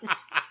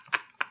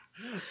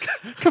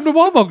 Come to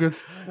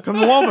Wahlburgers. Come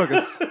to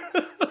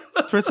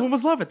Wahlburgers.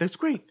 Transformers love it. That's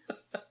great.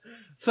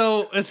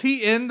 So is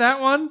he in that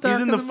one? He's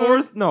in the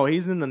fourth. No,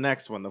 he's in the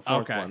next one. The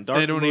fourth one.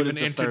 They don't even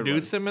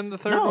introduce him in the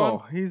third one?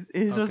 No, he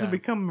doesn't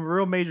become a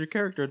real major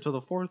character until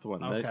the fourth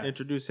one. They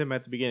introduce him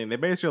at the beginning. They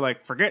basically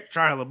like, forget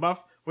Shia LaBeouf.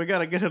 We got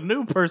to get a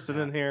new person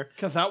in here.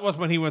 Because that was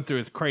when he went through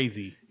his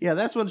crazy. Yeah,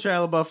 that's when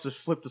Shia LaBeouf just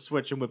flipped the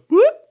switch and went,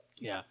 whoop.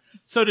 Yeah.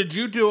 So did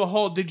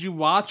you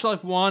watch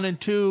like 1 and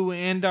 2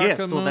 and Dark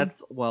of the Moon?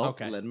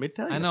 Let me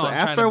tell you. I know, So I'm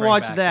trying after to I bring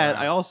watched back that,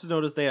 that. I also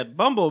noticed they had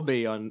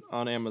Bumblebee on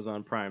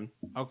Amazon Prime.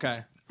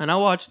 Okay. And I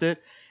watched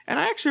it, and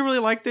I actually really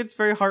liked it. It's a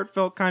very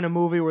heartfelt kind of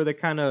movie where they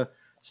kind of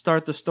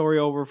start the story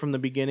over from the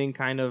beginning,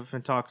 kind of,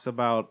 and talks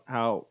about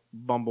how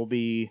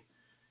Bumblebee.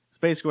 So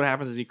basically, what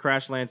happens is he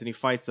crash lands and he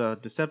fights a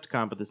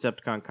Decepticon, but the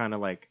Decepticon kind of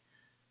like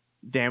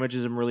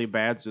damages him really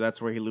bad, so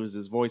that's where he loses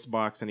his voice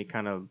box and he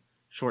kind of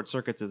short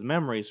circuits his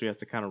memory, so he has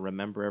to kind of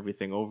remember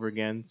everything over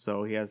again.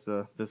 So he has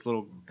this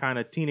little kind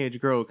of teenage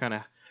girl who kind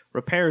of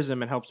repairs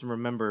him and helps him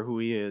remember who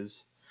he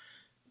is.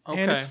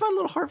 Okay. And it's a fun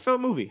little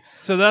heartfelt movie.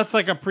 So that's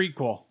like a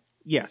prequel.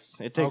 Yes,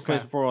 it takes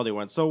place before all the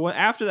ones. So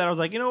after that, I was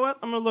like, you know what?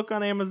 I'm gonna look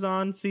on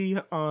Amazon, see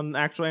how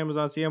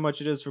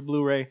much it is for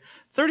Blu-ray.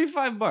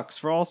 $35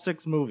 for all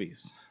 6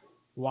 movies.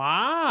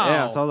 Wow.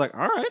 Yeah, so I was like,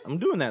 all right, I'm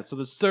doing that. So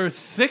there's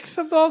 6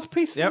 of those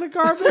pieces of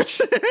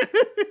garbage.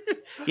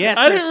 Yes,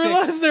 I didn't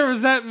realize there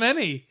was that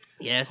many.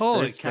 Yes,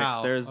 holy there's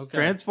cow. 6. There's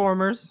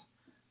Transformers,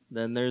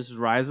 then there's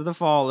Rise of the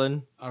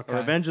Fallen, or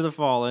Revenge of the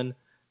Fallen,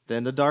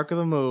 then The Dark of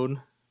the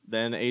Moon,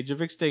 then Age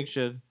of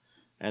Extinction,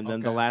 and then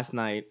The Last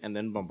Night, and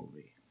then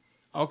Bumblebee.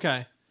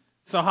 Okay.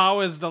 So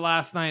how is The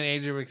Last Night,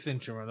 Age of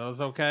Extinction? Were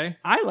those okay?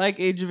 I like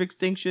Age of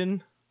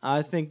Extinction.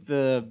 I think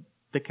the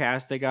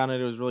cast they got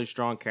in it was really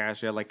strong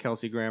cast. You had like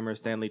Kelsey Grammer,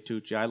 Stanley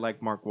Tucci. I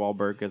like Mark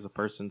Wahlberg as a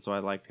person, so I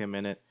liked him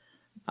in it.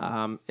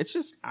 It's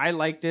just, I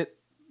liked it.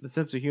 The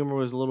sense of humor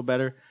was a little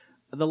better.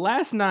 The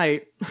Last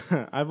Night,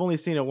 I've only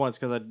seen it once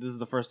because this is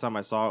the first time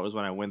I saw it was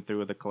when I went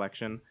through the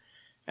collection.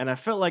 And I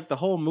felt like the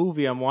whole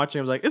movie I'm watching,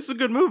 I was like, this is a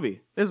good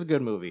movie. This is a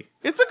good movie.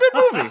 It's a good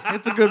movie.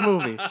 It's a good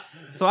movie.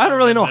 So I don't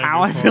really know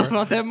how I feel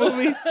about that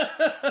movie.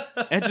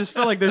 I just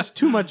felt like there's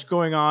too much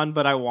going on,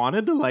 but I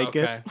wanted to like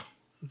it.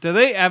 Do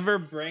they ever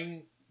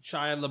bring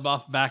Shia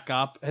LaBeouf back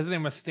up? His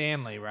name was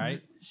Stanley,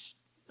 right?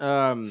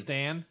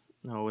 Stan?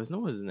 No, what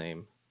was his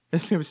name?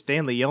 His name was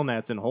Stanley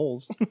Yelnats in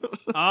Holes.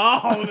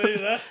 Oh,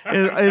 that's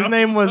his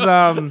name was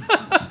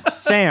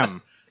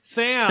Sam.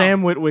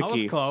 Sam Witwicky. I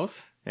was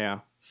close. Yeah.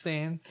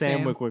 Sam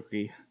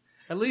Witwicky.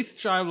 At least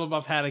Shia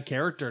LaBeouf had a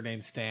character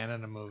named Stan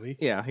in a movie.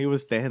 Yeah, he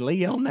was Stanley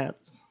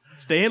Yelnats.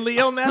 Stanley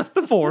Yelnats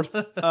the fourth.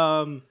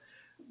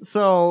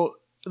 So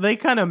they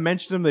kind of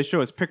mentioned him. They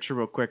show his picture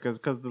real quick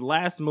because the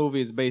last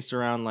movie is based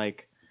around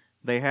like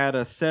they had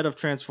a set of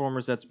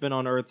Transformers that's been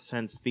on Earth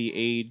since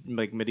the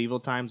medieval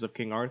times of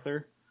King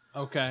Arthur.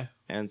 Okay.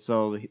 And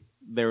so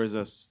there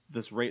was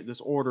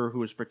this order who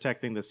was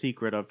protecting the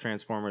secret of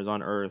Transformers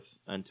on Earth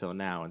until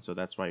now, and so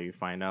that's why you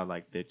find out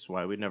that's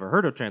why we'd never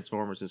heard of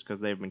Transformers is because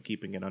they've been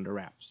keeping it under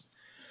wraps.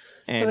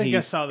 And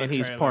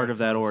he's part of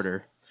that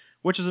order,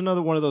 which is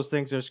another one of those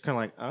things that's kind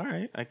of like, all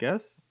right, I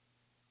guess.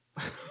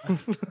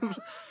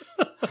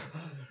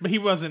 But he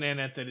wasn't in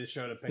it. They just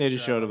showed a picture. They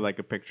just showed him like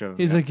a picture of him.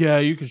 He's like, yeah,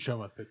 you can show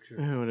my picture.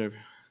 Whatever.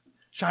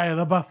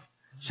 Shia LaBeouf.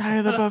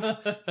 Shia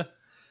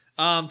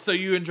LaBeouf. So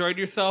you enjoyed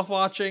yourself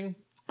watching?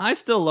 I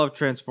still love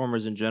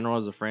Transformers in general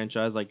as a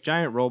franchise. Like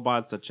giant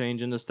robots that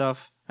change into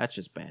stuff. That's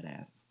just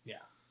badass. Yeah.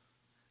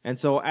 And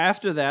so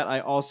after that, I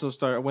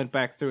also went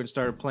back through and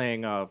started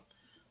playing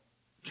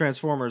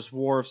Transformers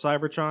War of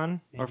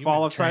Cybertron or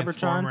Fall of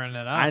Cybertron.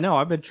 I know,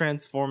 I've been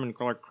transforming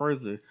like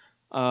crazy.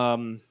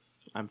 I'm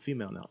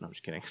female now. No, I'm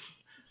just kidding.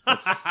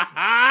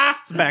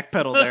 Let's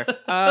backpedal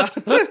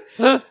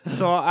there.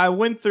 So I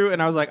went through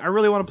and I was like, I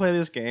really want to play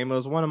this game. It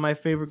was one of my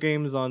favorite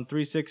games on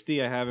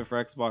 360. I have it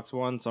for Xbox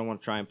One, so I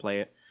want to try and play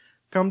it.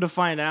 Come to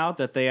find out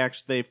that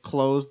they've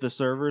closed the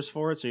servers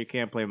for it, so you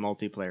can't play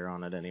multiplayer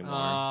on it anymore.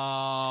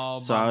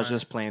 Oh, so I was bummer.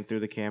 just playing through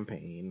the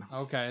campaign.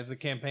 Okay, is the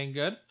campaign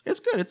good? It's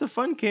good. It's a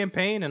fun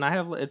campaign, and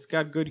it's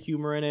got good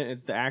humor in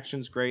it. The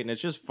action's great, and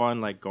it's just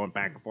fun, like going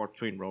back and forth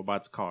between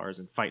robots, cars,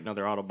 and fighting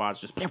other Autobots,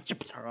 just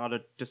auto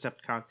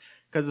Decepticons.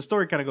 Because the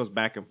story kind of goes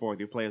back and forth.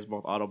 You play as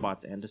both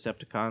Autobots and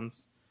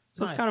Decepticons,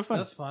 so Nice. it's kind of fun.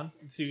 That's fun.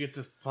 So you get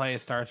to play a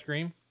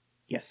Starscream.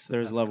 Yes,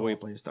 there's That's a level cool. where you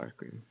play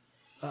Starscream.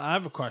 I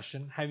have a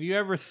question. Have you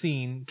ever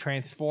seen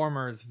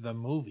Transformers the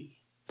movie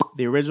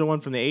The original one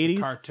from the 80s?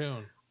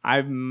 cartoon?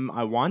 I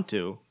want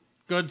to.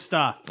 Good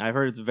stuff. I've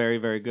heard it's very,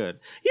 very good.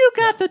 You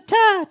got the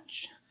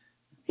touch.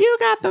 You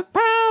got the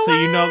power. So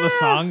you know the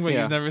song, but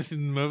Yeah. you've never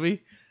seen the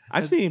movie?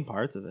 I've seen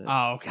parts of it.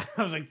 Oh, okay.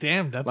 I was like,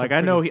 damn, that's like a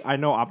I know pretty- I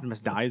know Optimus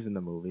dies in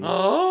the movie.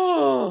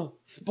 Oh,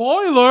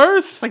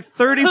 spoilers! It's like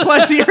 30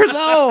 plus years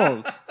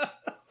old.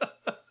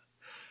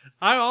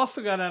 I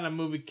also got on a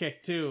movie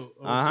kick too,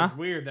 which Uh-huh. is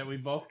weird that we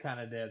both kind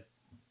of did.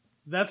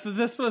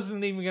 This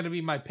wasn't even going to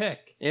be my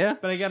pick, Yeah.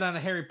 but I got on a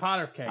Harry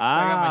Potter kick. So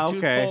I got my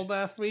tooth okay. pulled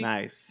last week,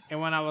 Nice. and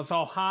when I was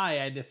all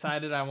high, I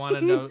decided I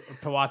wanted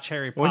to watch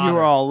Harry Potter. When you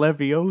were all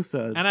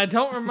Leviosa. and I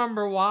don't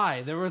remember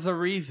why. There was a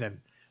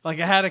reason. Like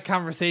I had a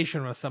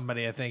conversation with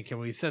somebody, I think, and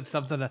we said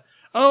something.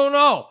 Oh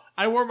no!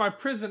 I wore my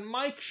Prison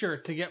Mike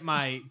shirt to get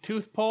my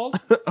tooth pulled.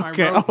 My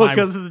Okay, Ro-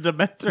 because of the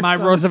Dementor. my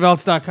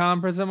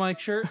Roosevelts.com Prison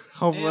Mike shirt.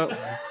 Hopefully,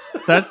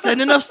 start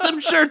sending us some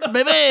shirts,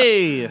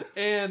 baby.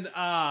 And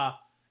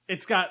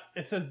it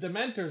says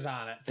Dementors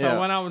on it. So Yeah.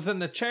 when I was in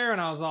the chair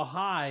and I was all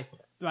high,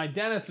 my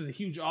dentist is a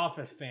huge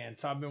Office fan,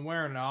 so I've been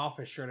wearing an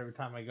Office shirt every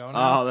time I go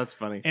now. Oh, that's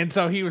funny. And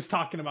so he was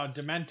talking about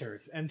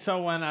Dementors. And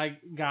so when I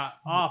got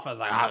off, I was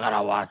like, I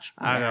gotta watch.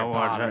 I gotta Harry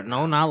watch Potter. it.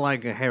 No, not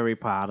like a Harry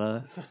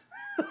Potter.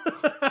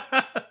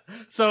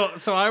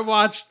 So I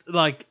watched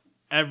like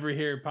every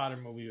Harry Potter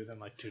movie within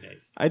like 2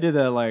 days. I did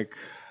that like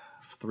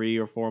 3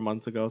 or 4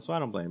 months ago, so I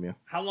don't blame you.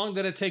 How long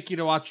did it take you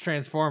to watch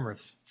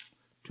Transformers?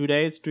 2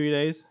 days, 3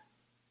 days.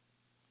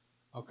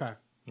 Okay.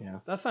 Yeah,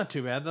 That's not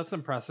too bad. That's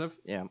impressive.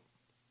 yeah.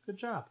 Good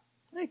job.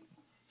 Thanks.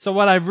 So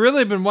what I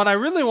really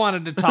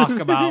wanted to talk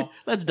about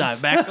Let's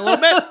dive back a little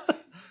bit.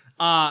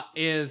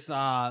 is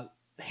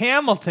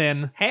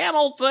Hamilton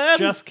Hamilton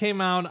just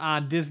came out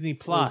on Disney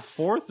Plus.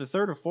 the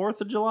 3rd or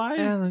 4th of July.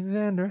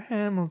 Alexander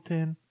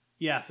Hamilton.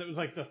 Yes, it was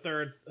like the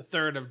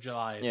third of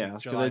July. I Yeah, think,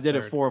 because July they did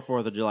 3rd. it for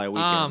 4th of July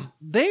weekend.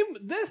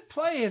 This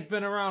play has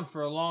been around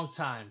for a long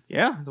time.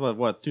 Yeah,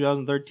 what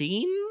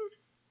 2013?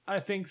 I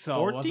think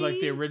so. It was like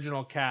the 14?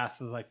 original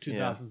cast was like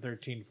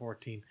 2013,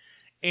 14.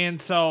 And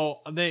so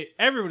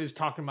everybody's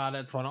talking about it.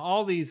 It's won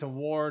all these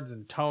awards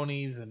and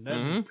Tonys and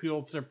then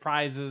Pulitzer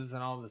Prizes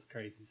and all this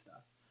crazy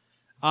stuff.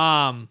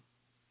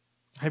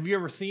 Have you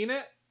ever seen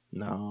it?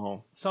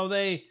 No. So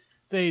they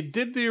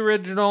did the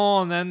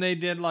original and then they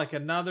did like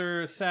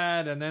another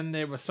set and then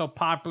they were so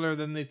popular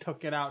then they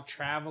took it out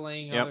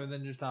traveling Yep. other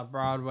than just on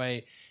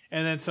Broadway.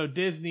 And then so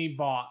Disney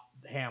bought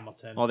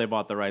Hamilton. Oh, they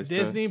bought the rights.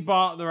 Disney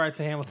bought the rights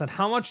to Hamilton.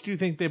 How much do you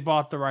think they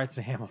bought the rights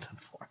to Hamilton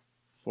for?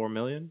 to $4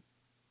 million.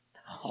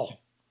 Oh,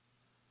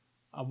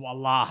 a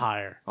lot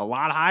higher. A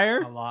lot higher.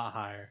 A lot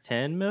higher.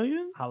 10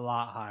 million. A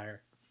lot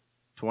higher.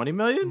 20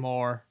 million.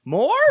 More.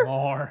 More.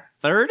 More.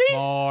 30.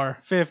 More.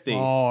 50.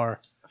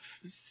 More.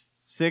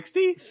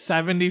 60.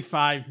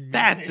 75 million.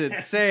 That's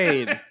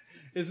insane.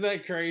 Isn't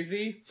that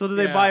crazy? So did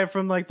they Yeah. buy it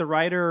from like the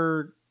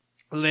writer?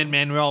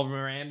 Lin-Manuel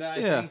Miranda, I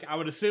Yeah. think. I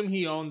would assume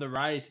he owned the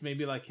rights,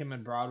 maybe like him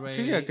and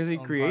Broadway. Yeah, 'cause he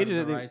owned created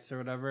part of the it. rights or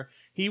whatever.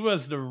 He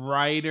was the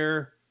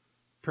writer,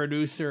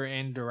 producer,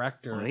 and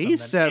director. Well, or he's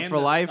something, set and for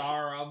the life.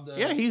 Star of the,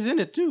 Yeah, he's in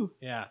it too.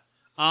 yeah.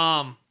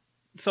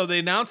 So they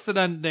announced it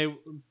on. They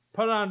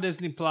put it on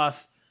Disney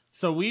Plus.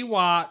 So we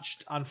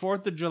watched on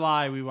 4th of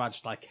July. We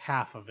watched like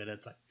half of it.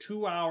 It's like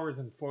 2 hours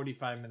and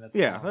 45 minutes.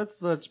 Yeah, long.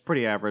 that's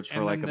pretty average for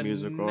And like then a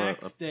musical. The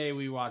next day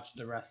we watched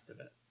the rest of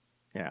it.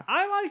 Yeah.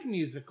 I like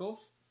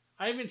musicals.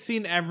 I haven't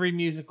seen every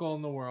musical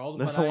in the world.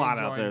 There's but a lot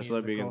I out enjoy there, so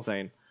that'd be musicals.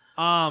 insane.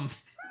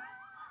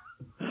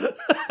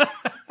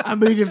 I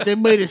mean, if they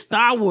made a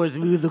Star Wars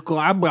musical,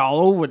 I'd be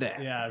all over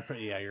that. Yeah,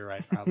 you're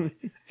right, probably.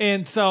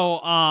 And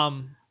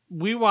so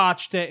we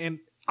watched it, and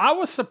I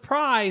was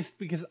surprised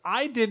because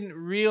I didn't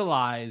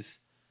realize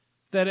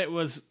that it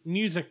was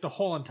music the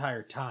whole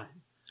entire time.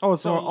 Oh,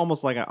 it's So-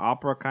 almost like an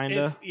opera kind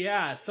of.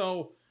 Yeah,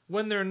 so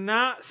when they're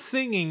not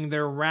singing,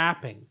 they're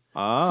rapping.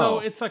 Oh, So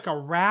it's like a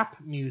rap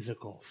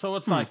musical. So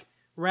it's like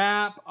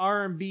rap,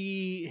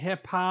 R&B,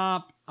 hip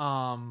hop,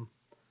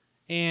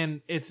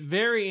 and it's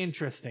very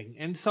interesting.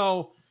 And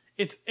so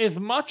it's as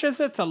much as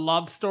it's a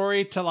love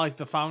story to like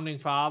the founding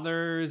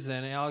fathers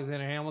and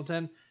Alexander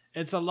Hamilton,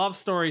 it's a love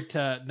story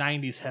to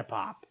 90s hip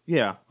hop.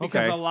 yeah.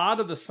 Because Okay. a lot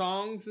of the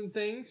songs and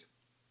things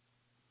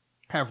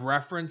have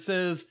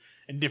references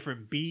and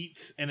different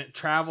beats, and it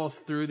travels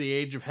through the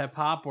age of hip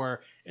hop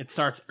where it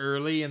starts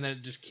early and then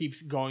it just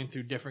keeps going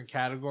through different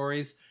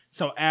categories.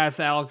 So as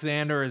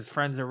Alexander, his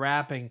friends are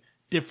rapping,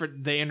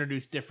 they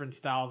introduce different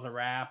styles of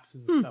raps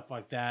and stuff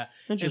like that.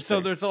 And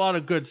so there's a lot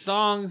of good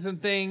songs and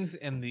things,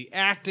 and the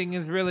acting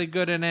is really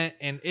good in it,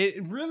 and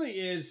it really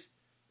is.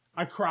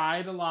 I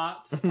cried a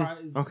lot.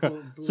 Okay.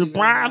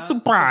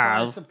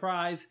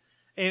 Surprise.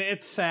 And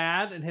it's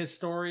sad, and his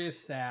story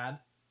is sad.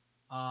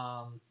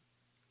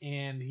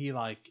 And he,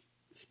 like,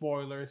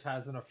 spoilers,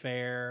 has an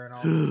affair and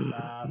all this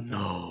stuff.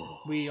 No.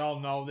 We all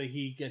know that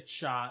he gets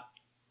shot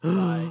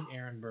by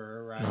Aaron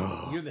Burr, right?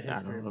 No. You're the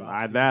history buff.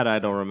 I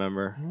don't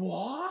remember.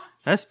 What?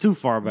 That's too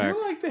far back.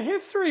 You're like the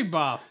history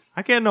buff.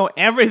 I can't know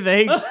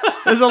everything.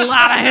 There's a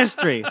lot of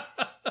history.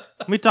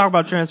 Let me talk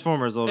about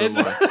Transformers a little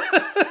bit more.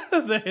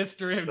 The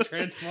history of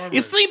Transformers.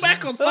 You see,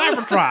 back on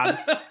Cybertron,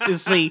 you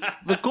see,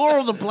 the core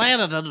of the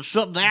planet had to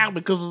shut down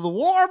because of the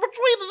war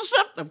between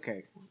the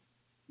Okay.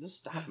 Just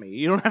stop me.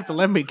 You don't have to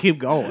let me keep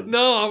going.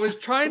 No, I was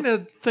trying to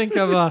think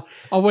of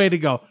a way to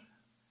go.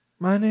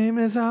 My name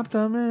is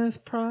Optimus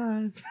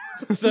Prime.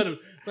 Instead of,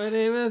 my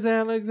name is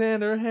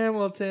Alexander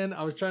Hamilton.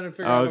 I was trying to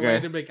figure out a way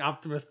to make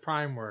Optimus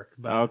Prime work.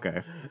 But.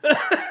 Okay.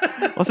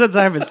 Well, since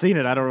I haven't seen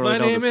it, I don't really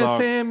know the song. My name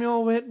is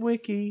Samuel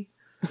Witwicky.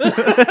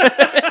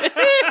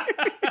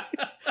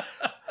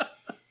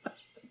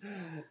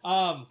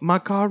 My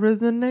car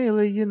is an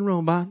alien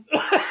robot.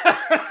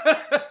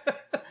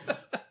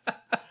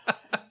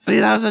 See,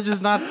 that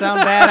does not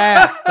sound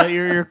badass. That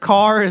your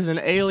car is an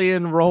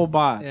alien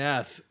robot.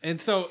 Yes,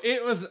 and so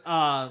it was.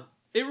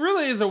 It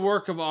really is a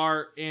work of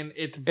art, and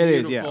it's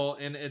beautiful,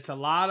 and it's a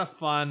lot of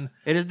fun.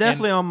 It is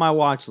definitely on my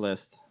watch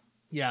list.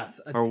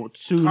 Yes, or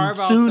soon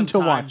to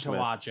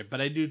watch it. But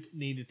I do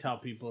need to tell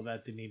people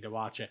that they need to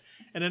watch it.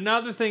 And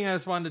another thing I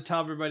just wanted to tell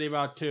everybody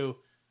about too.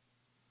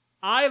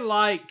 I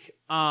like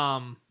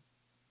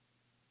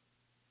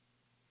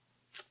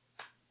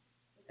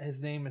his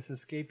name is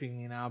escaping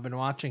me now. I've been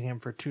watching him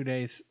for 2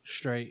 days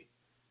straight.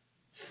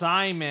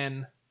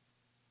 Simon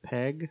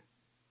Pegg?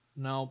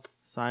 Nope.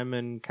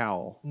 Simon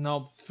Cowell.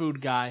 Nope. Food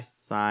guy.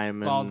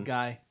 Simon. Bald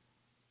guy.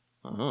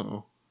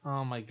 Oh.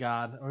 Oh my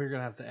God. We're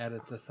gonna have to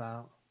edit this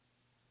out.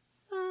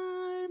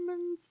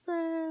 Simon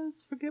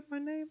Says, forget my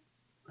name.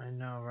 I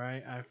know,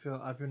 right?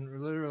 I've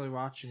been literally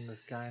watching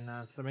this guy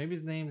now. So maybe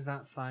his name's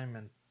not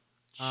Simon.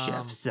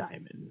 Chef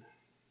Simon.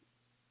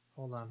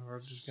 Hold on, we're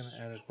just gonna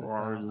edit this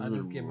out. I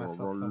just gave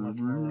myself so much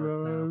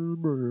more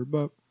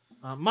work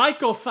now.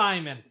 Michael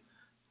Simon.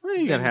 Well,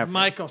 you gotta have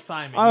Michael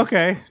Simon.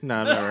 Okay.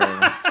 No, never heard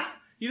of him.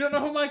 You don't know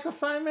who Michael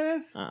Simon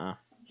is?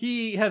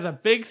 He has a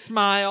big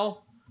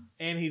smile,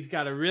 and he's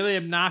got a really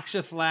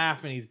obnoxious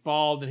laugh, and he's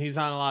bald, and he's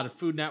on a lot of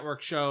Food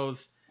Network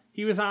shows.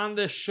 He was on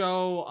this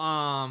show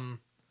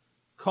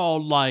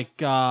called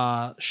like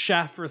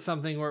Chef or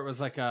something, where it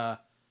was like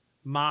a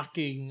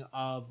mocking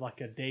of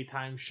like a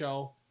daytime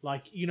show.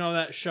 Like, you know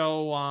that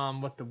show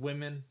with the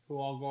women who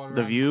all go around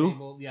The View? the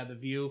table? Yeah, The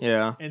View.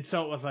 Yeah. And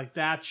so it was like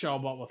that show,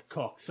 but with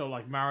cooks. So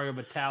like Mario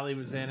Batali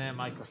was in it,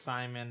 Michael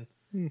Simon.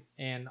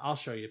 And I'll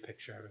show you a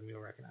picture of him.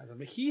 You'll recognize him.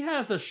 But he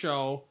has a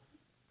show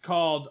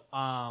called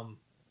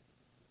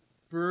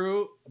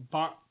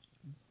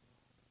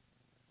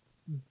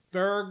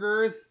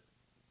Burgers,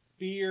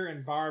 Beer,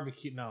 and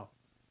Barbecue. No.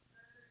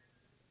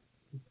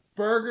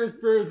 Burgers,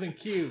 Brews, and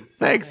Q's.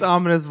 Thanks,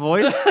 ominous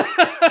voice.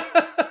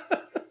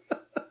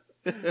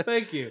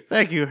 Thank you.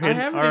 Thank you,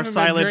 our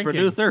silent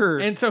producer.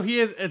 And so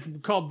it's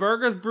called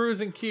Burgers, Brews,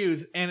 and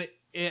Q's, and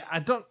I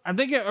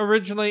think it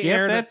originally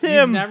aired. That's You've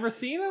him. never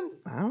seen him?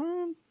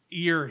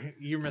 You're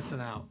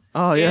missing out.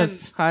 Oh,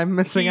 yes, I'm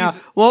missing out.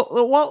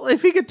 Well,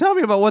 if he could tell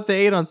me about what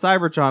they ate on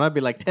Cybertron, I'd be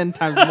like 10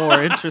 times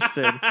more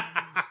interested.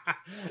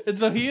 And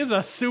so he is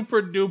a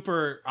super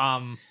duper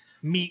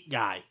meat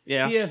guy.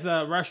 Yeah. He has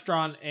a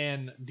restaurant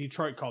in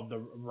Detroit called The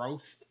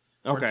Roast.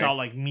 Where it's all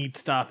like meat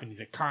stuff, and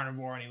he's a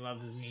carnivore, and he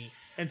loves his meat.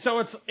 And so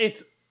it's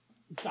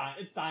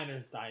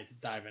diners, dives,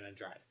 diving, and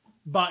drives.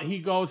 But he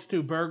goes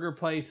to burger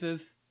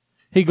places.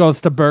 He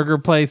goes to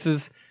craft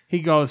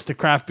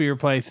beer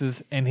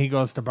places, and he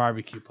goes to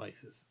barbecue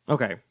places.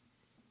 Okay.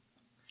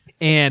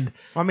 And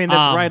I mean,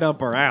 that's right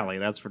up our alley.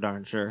 That's for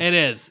darn sure. It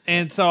is.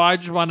 And so I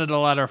just wanted to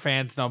let our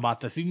fans know about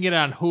this. You can get it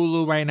on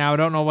Hulu right now. I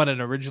don't know what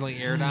it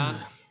originally aired on,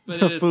 but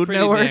it is Food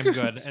pretty Network? damn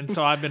good. And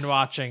so I've been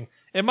watching.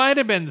 It might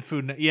have been the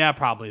Food Network. Yeah,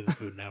 probably the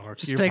Food Network.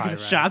 Just taking a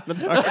shot in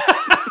the dark.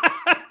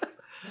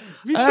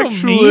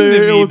 Actually, so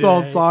it was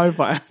on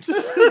Sci-Fi.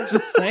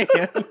 just saying.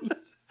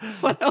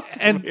 What else?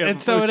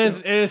 And so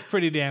it is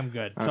pretty damn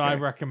good. So I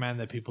recommend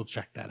that people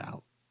check that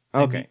out.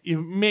 Okay.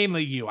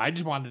 Mainly you. I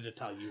just wanted to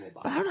tell you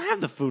about But I don't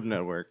have the Food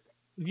Network.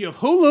 You have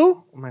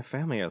Hulu. My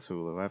family has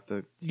Hulu. I have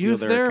to steal Use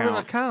their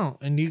account,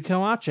 and you can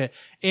watch it.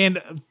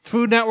 And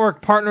Food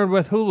Network partnered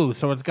with Hulu,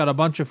 so it's got a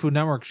bunch of Food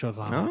Network shows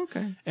on it. Oh,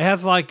 okay. It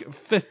has like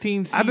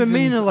 15 seasons. I've been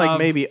meaning to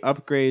maybe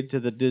upgrade to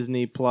the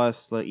Disney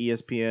Plus, the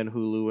ESPN,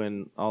 Hulu,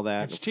 and all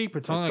that. It's cheap.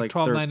 It's only like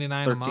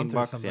 $12.99 a month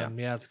or something.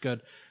 Yeah, it's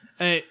good.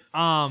 It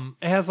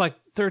has like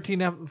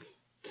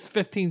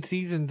 15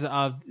 seasons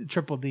of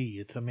Triple D.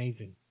 It's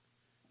amazing.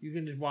 You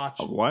can just watch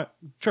What?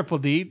 Triple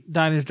D,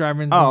 Diners,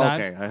 Drive-Ins, and Oh,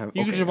 Dives. okay.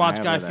 You can just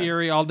watch Guy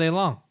Fieri all day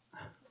long.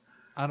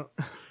 I don't.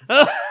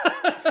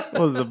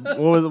 What was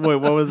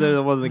it?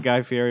 It wasn't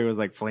Guy Fieri. It was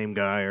like Flame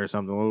Guy or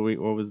something.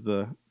 What was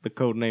the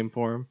code name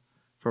for him?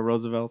 For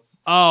Roosevelt's?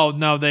 Oh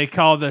no, they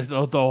call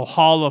the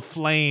Hall of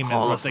Flame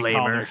Hall is of what they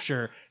call Flamer. their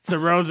shirt. So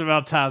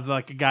Roosevelt's has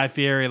like a Guy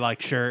Fieri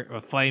like shirt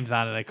with flames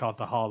on it. They call it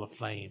the Hall of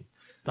Flame,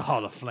 the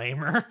Hall of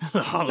Flamer,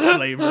 The Hall of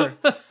Flamer.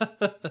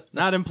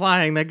 Not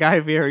implying that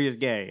Guy Fieri is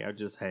gay. I'm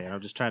just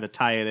trying to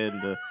tie it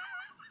into.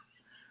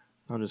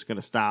 I'm just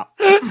gonna stop.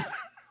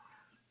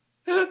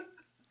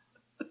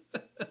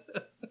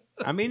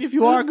 I mean, if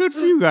you are, good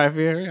for you, Guy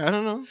Fieri. I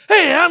don't know.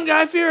 Hey, I'm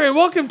Guy Fieri.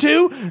 Welcome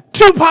to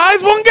Two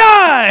Pies, One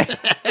Guy.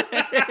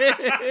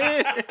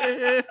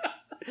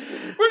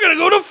 We're gonna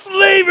go to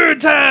Flavor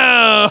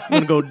Town. I'm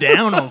gonna go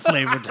down on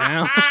Flavor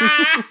Town.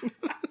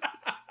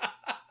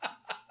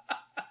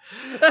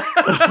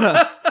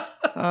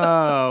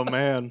 Oh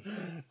man.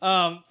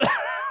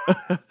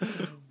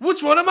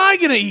 Which one am I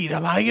gonna eat?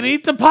 Am I gonna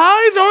eat the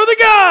pies or the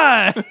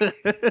guy?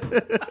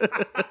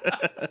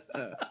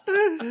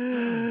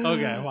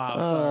 Okay, wow.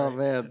 Oh Sorry.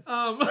 man.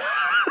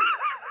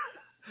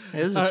 Hey,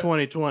 this is Uh,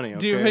 2020. Okay?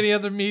 Do you have any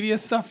other media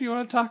stuff you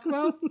want to talk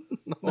about?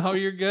 No,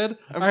 you're good.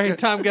 All right,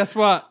 Tom. Guess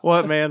what?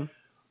 What, man?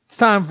 It's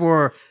time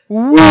for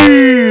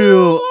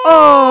Wheel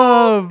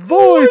of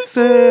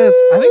Voices.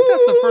 I think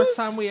that's the first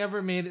time we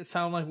ever made it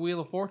sound like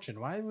Wheel of Fortune.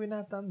 Why have we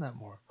not done that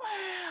more?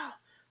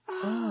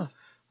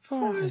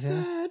 That's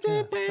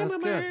good.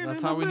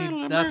 That's how we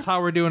need. That's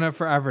how we're doing it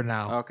forever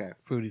now. Okay.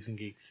 Foodies and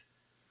geeks.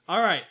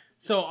 All right.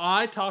 So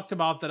I talked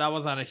about that I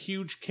was on a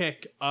huge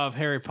kick of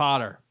Harry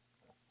Potter.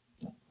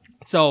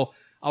 So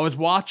I was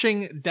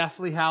watching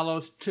Deathly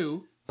Hallows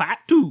 2, Part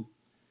 2.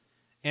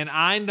 and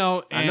I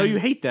know you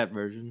hate that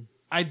version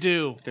I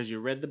do. because you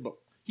read the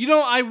books. You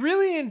know, I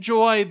really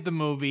enjoyed the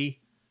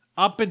movie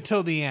up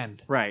until the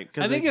end. Right.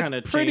 I think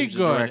it's pretty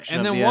good.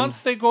 And then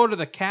once they go to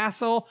the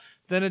castle,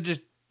 then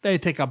they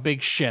take a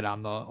big shit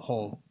on the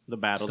whole the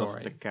battle,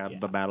 story.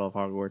 the Battle of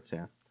Hogwarts,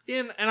 yeah.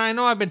 And I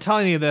know I've been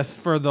telling you this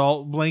for the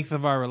length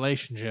of our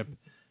relationship.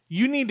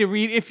 You need to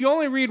read, if you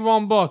only read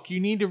one book, you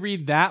need to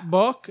read that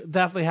book,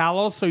 Deathly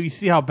Hallows, so you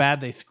see how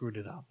bad they screwed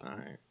it up. All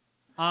right.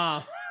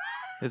 Uh,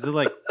 Is it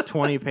like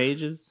 20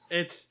 pages?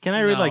 Can I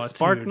no, read like it's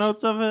spark huge.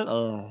 notes of it?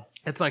 Oh.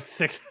 It's like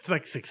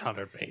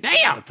 600 pages.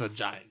 Damn! It's a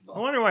giant book. I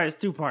wonder why it's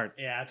 2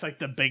 parts. Yeah, it's like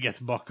the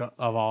biggest book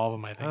of all of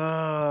them, I think.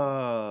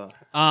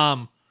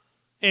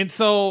 And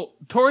so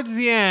towards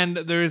the end,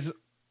 there's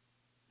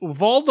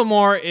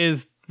Voldemort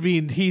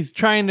he's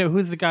trying to,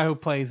 who's the guy who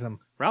plays him?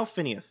 Ralph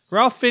Fiennes.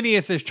 Ralph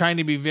Fiennes is trying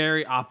to be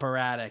very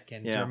operatic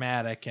and Yeah.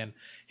 dramatic, and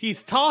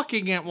he's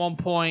talking at one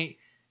point,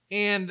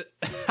 and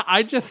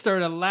I just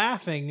started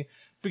laughing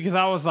because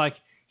I was like,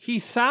 he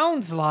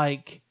sounds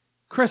like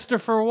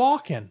Christopher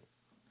Walken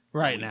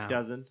right now. He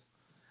doesn't.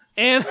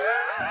 And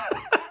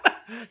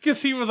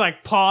because he was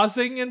like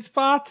pausing in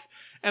spots,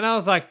 and I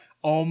was like,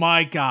 oh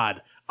my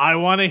God, I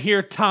want to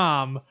hear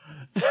Tom.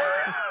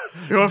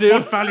 You have Dude.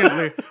 fought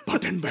valiantly,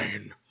 but in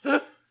vain. I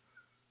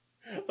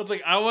was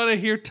like, I want to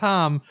hear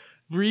Tom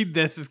read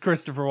this as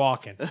Christopher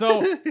Walken.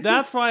 So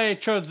that's why I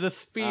chose this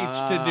speech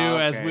to do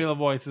as okay. Wheel of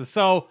Voices.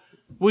 So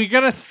we're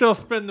going to still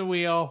spin the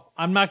wheel.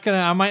 I might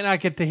not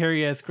get to hear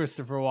you as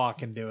Christopher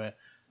Walken do it,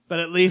 but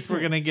at least we're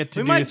going to get to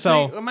We do might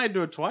so. we might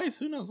do it twice.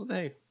 Who knows?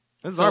 Hey,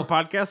 this is So- our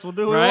podcast. We'll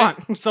do what Right?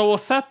 we want. So we'll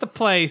set the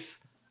place.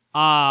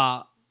 They're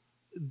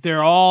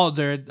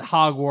at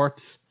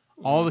Hogwarts.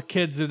 All the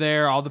kids are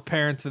there. All the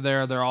parents are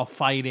there. They're all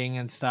fighting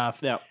and stuff.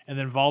 Yep. And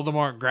then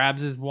Voldemort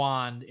grabs his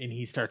wand and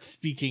he starts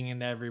speaking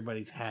into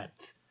everybody's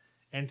heads.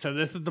 And so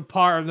this is the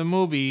part of the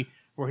movie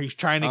where he's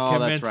trying to Oh, that's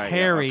convince right. Yeah,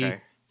 Harry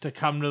okay. to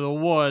come to the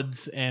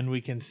woods and we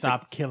can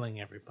stop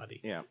killing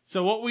everybody. Yeah.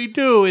 So what we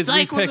do is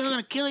Psych, we we're pick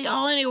gonna kill you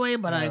all anyway,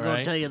 but I ain't All gonna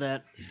right. tell you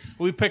that.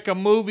 we pick a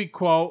movie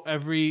quote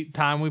every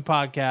time we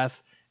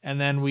podcast,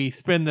 and then we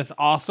spin this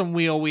awesome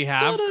wheel we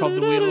have called the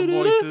Wheel of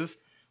Voices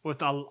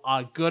with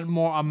a good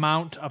more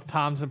amount of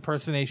Tom's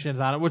impersonations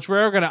on it, which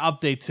we're going to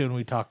update soon.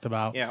 We talked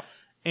about, Yeah.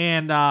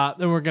 and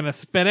then we're going to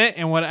spin it,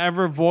 and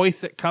whatever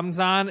voice it comes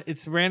on,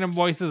 it's random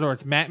voices, or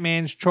it's Matt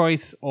Man's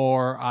choice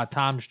or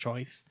Tom's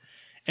choice,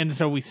 and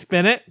so we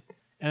spin it.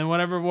 And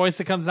whatever voice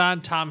it comes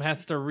on, Tom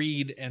has to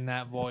read in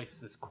that voice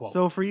this quote.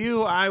 So for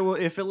you, I will.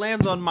 If it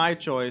lands on my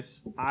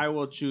choice, I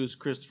will choose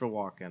Christopher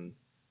Walken.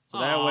 So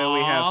that way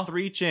we Aw. have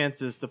 3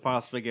 chances to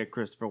possibly get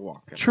Christopher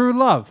Walken. True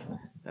love.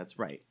 That's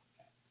right.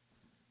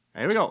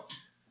 Here we go.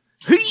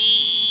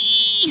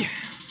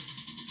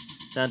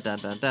 Dun dun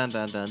dun dun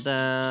dun dun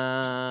dun.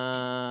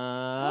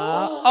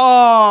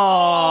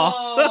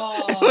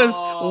 Oh! It was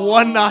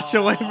 1 notch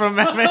away from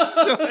Matt's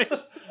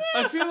choice.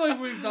 I feel like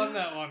we've done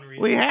that one recently.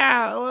 We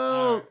have. Well,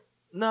 All right.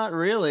 not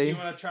really. You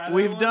wanna try that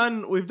We've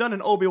one? done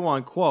an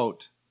Obi-Wan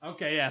quote.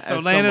 Okay, yeah. So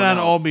As landed someone on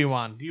else.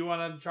 Obi-Wan. Do you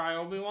want to try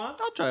Obi-Wan?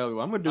 I'll try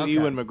Obi-Wan. I'm going to do Okay.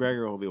 Ewan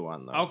McGregor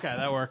Obi-Wan, though. Okay,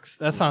 that works.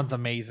 That sounds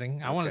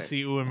amazing. I want to Okay. see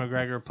Ewan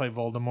McGregor play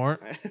Voldemort.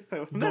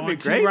 That'd Going be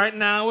to great. right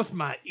now with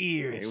my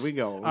ears. Here we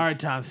go. All right,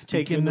 Tom. Speak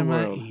take you into in the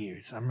my world.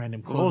 ears. I'm ready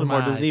to close my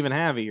Voldemort eyes. doesn't even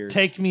have ears.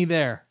 Take me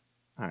there.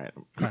 All right.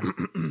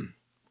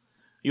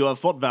 You have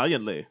fought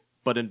valiantly,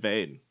 but in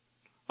vain.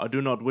 I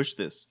do not wish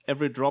this.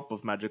 Every drop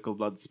of magical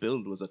blood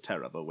spilled was a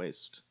terrible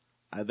waste.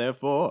 I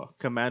therefore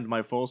command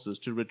my forces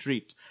to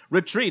retreat.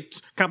 Retreat!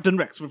 Captain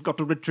Rex, we've got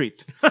to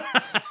retreat.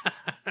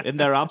 In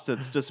their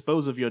absence,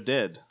 dispose of your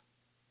dead.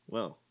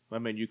 Well, I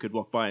mean, you could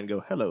walk by and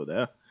go, hello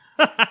there.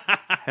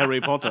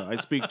 Harry Potter, I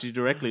speak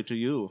directly to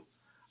you.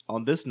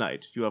 On this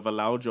night, you have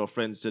allowed your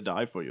friends to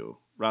die for you,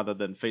 rather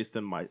than face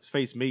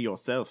me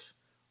yourself,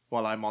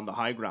 while I'm on the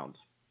high ground.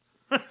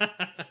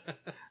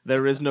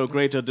 There is no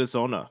greater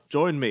dishonor.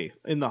 Join me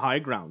in the high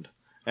ground,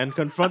 and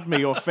confront me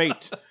your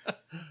fate.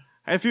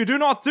 If you do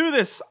not do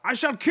this, I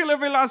shall kill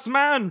every last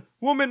man,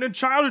 woman, and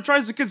child who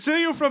tries to conceal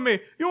you from me.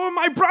 You are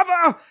my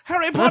brother,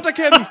 Harry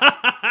Potterkin.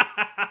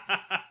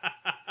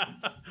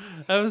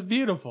 That was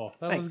beautiful.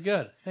 That was Thanks.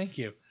 good. Thank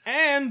you.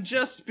 And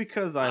just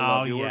because I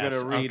love you, yes. we're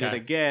going to read it Okay.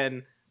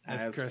 again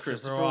That's as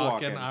Christopher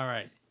Walken. All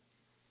right.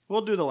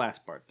 We'll do the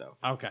last part, though.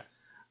 Okay.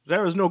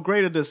 There is no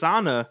greater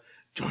dishonor.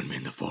 Join me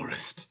in the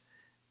forest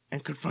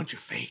and confront your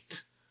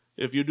fate.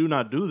 If you do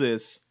not do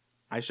this,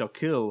 I shall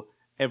kill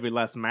every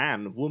last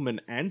man,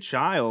 woman, and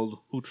child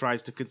who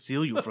tries to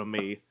conceal you from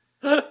me.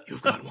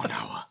 You've got 1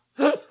 hour.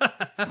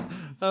 That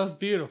was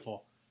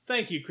beautiful.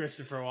 Thank you,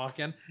 Christopher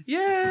Walken.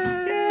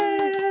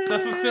 Yay!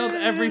 That fulfilled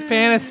every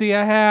fantasy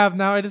I have.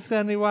 Now I just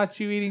only watch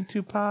you eating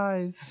 2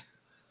 pies.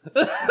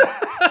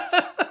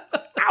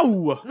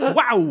 Ow!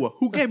 Wow!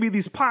 Who gave me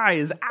these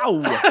pies?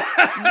 Ow!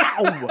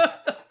 Ow!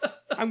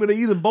 I'm gonna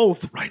eat them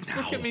both right now.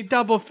 Look at me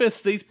double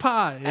fist these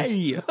pies.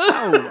 Hey!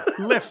 Ow!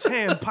 Left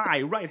hand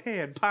pie, right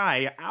hand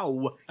pie.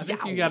 Ow! I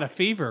think Yow. you got a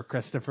fever,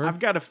 Christopher. I've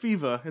got a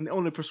fever, and the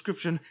only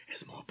prescription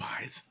is more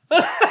pies.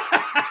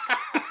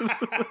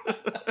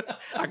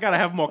 I gotta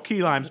have more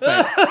key limes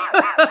back.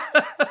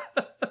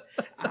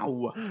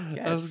 Ow! Yes.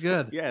 That was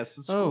good. Yes,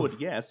 it's Oh. good.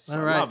 Yes, All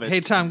I right. love it. Hey,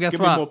 Tom, guess Give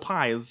what? me more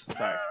pies.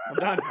 Sorry, I'm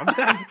done. I'm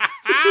done.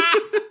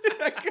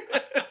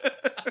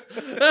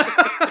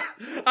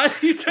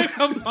 You took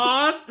a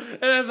pause,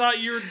 and I thought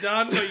you were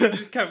done, but you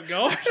just kept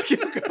going.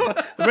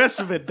 The rest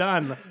of it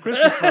done.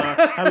 Christopher,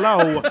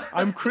 hello.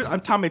 I'm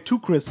Tommy Two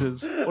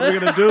Chris's. What are we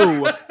gonna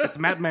do? It's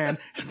Madman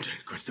and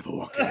Christopher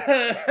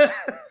Walken.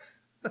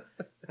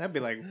 That'd be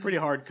like a pretty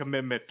hard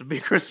commitment to be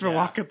Christopher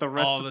Yeah, Walken the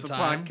rest all of the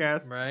time,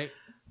 podcast. right?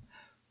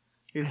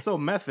 He's so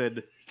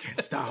method. He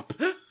can't stop.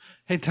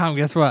 Hey, Tom,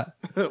 guess what?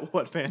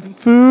 What, man?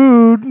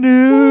 Food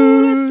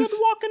news. Let's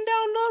get walking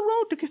down the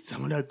road to get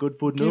some of that good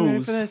food You ready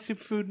news. for that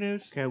superfood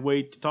news? Can't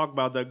wait to talk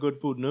about that good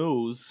food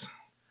news.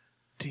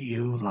 Do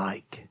you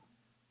like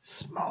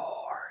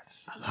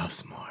s'mores? I love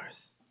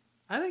s'mores.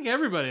 I think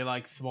everybody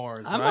likes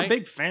s'mores, I'm right? a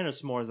big fan of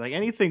s'mores. Like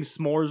anything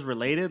s'mores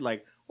related,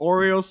 like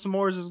Oreo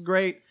s'mores is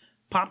great.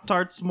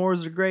 Pop-Tart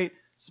s'mores are great.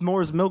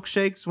 S'mores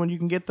milkshakes, when you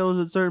can get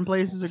those at certain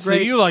places, are So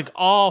great. you like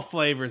all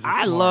flavors of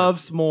I s'mores. love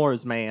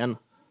s'mores, man.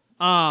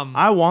 Um,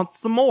 I want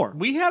some more.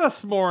 we had a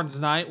s'mores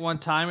night one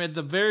time at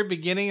the very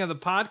beginning of the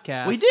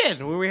podcast. We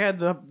did. We had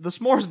the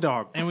s'mores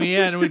dog. And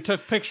we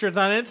took pictures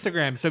on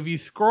Instagram. So if you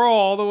scroll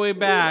all the way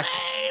back,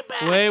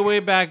 way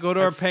back, go to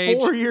our page.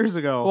 4 years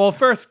ago. Well,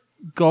 first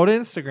go to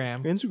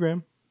Instagram,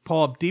 Instagram.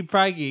 pull up Deep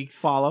Fried Geeks,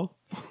 Follow.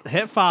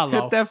 hit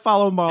follow, Hit that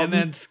follow button. and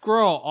then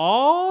scroll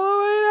all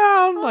the way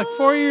down like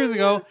 4 years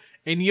ago,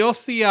 and you'll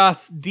see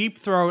us deep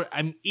throat.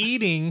 I'm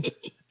eating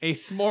a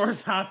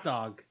s'mores hot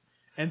dog,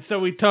 and so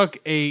we took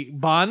a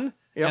bun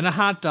Yep. and a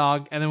hot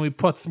dog, and then we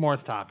put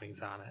s'mores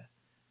toppings on it.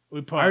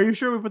 We put. Are you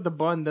sure we put the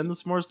bun, then the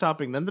s'mores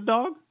topping, then the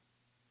dog?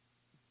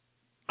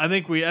 I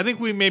think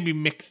we maybe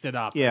mixed it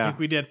up. Yeah. I think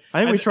we did.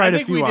 I think we tried I a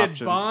think few we options.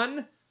 did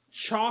bun,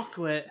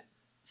 chocolate,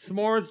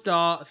 s'mores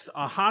dog,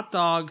 a hot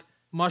dog,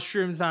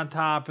 mushrooms on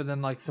top, and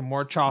then like some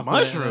more chocolate.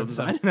 Mushrooms?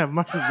 and I then didn't have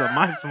mushrooms on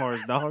my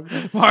s'mores dog.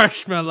 some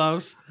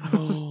marshmallows.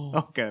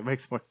 Okay, it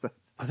makes more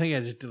sense. I think I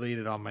just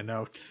deleted all my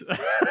notes.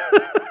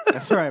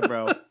 That's right,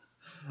 bro.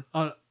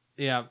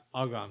 Yeah,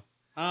 all gone.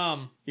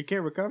 You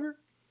can't recover?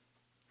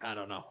 I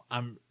don't know.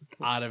 I'm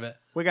out of it.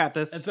 We got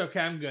this. It's okay.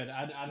 I'm good.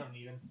 I don't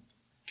need them.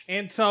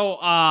 And so,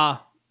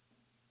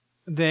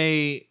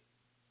 it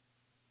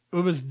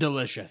was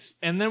delicious.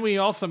 And then we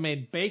also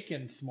made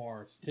bacon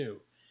s'mores too.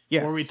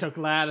 Yes. Where we took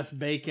lattice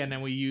bacon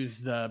and we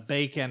used the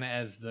bacon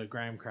as the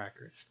graham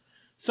crackers.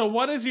 So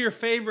what is your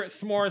favorite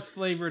s'mores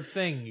flavored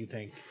thing, you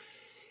think?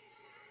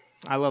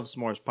 I love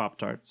s'mores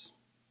Pop-Tarts.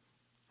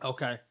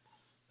 Okay.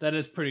 That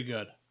is pretty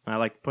good. I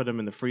like to put them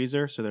in the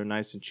freezer so they're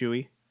nice and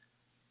chewy.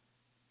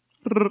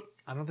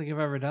 I don't think I've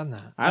ever done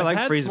that. I I've like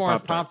had freezer s'mores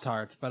Pop-Tarts.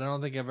 Pop-Tarts, but I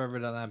don't think I've ever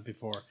done that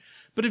before.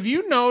 But have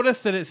you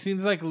noticed that it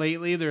seems like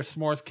lately there's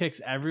s'mores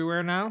kicks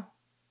everywhere now?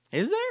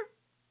 Is there?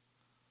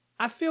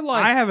 I feel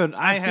like I I've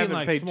seen, haven't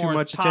like, paid too s'mores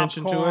much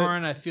attention to it.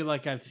 popcorn. I feel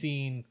like I've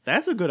seen.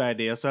 That's a good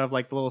idea. So I have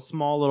like the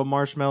little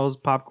marshmallows,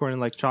 popcorn,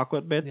 and like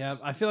chocolate bits. Yeah,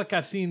 I feel like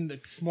I've seen the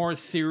s'mores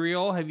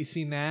cereal. Have you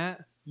seen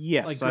that?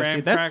 Yes, like I've graham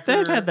seen that. They've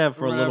cracker had that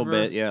for or a little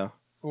whatever. bit. Yeah,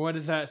 What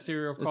is that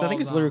cereal called? I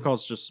think it's literally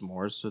called just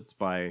s'mores. So it's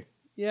by.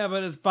 Yeah,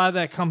 but it's by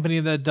that company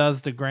that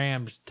does the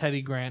Grahams,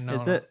 Teddy Graham.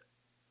 No, Is no. it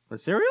a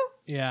cereal?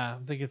 Yeah,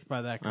 I think it's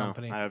by that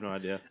company. Oh, I have no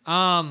idea.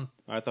 Um,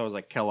 I thought it was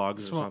like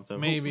Kellogg's So, or something.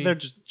 maybe. They're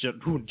just they're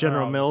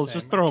General all the Mills.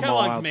 same. Just throw them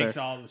all Kellogg's out makes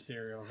there. all the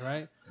cereals,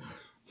 right?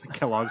 It's a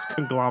Kellogg's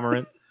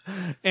conglomerate.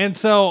 And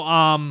so,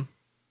 a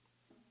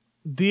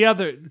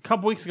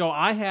couple weeks ago,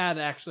 I had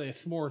actually a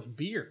s'mores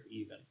beer,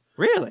 even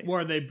Really?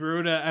 where they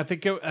brewed I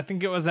think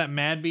it was at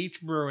Mad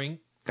Beach Brewing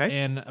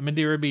Okay. in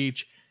Madeira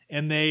Beach,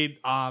 and they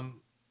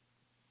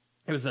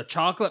it was a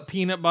chocolate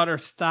peanut butter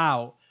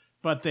stout,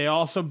 but they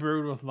also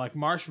brewed with like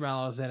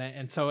marshmallows in it,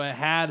 and so it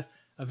had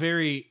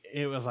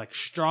it was like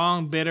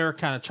strong, bitter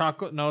kind of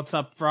chocolate notes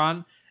up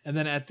front, and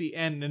then at the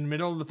end, in the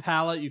middle of the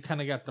palate, you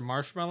kind of got the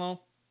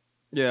marshmallow,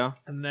 Yeah.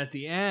 and then at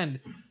the end,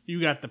 you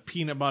got the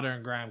peanut butter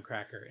and graham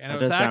cracker, and That it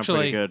was does sound actually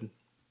pretty good.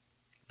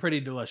 pretty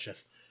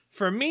delicious.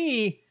 For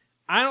me,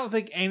 I don't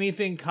think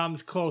anything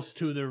comes close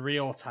to the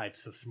real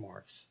types of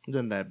s'mores.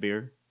 Than that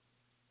beer.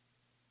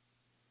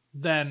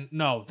 Then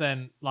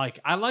like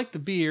I like the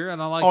beer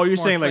and I like. Oh, you're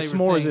saying like flavored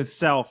s'mores things.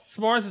 itself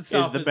S'mores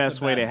itself is the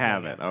best way to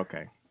have it. yeah.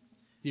 Okay.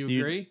 You You-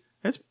 agree?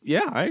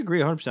 Yeah, I agree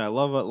 100%. I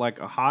love it, like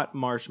a hot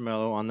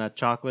marshmallow on that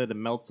chocolate. It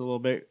melts a little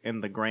bit,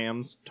 and the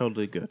grams,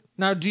 totally good.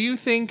 Now, do you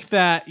think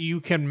that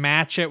you can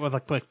match it with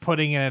like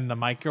putting it in the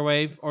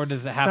microwave, or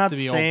does it have not to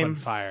be the same. open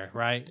fire?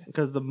 Right?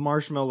 Because the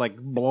marshmallow like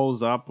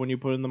blows up when you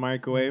put it in the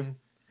microwave, Mm-hmm.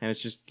 and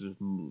it's just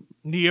Do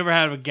you ever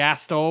have a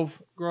gas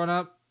stove growing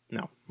up?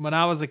 no. When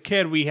I was a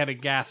kid, we had a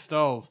gas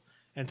stove,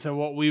 and so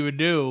what we would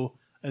do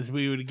is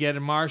we would get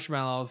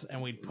marshmallows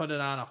and we'd put it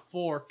on a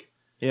fork.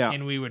 Yeah,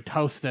 And we would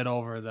toast it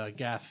over the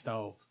gas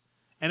stove.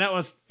 And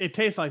it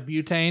tastes like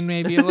butane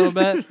maybe a little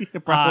bit.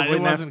 Probably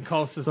it wasn't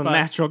closest, some but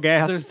natural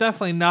gas. there's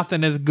definitely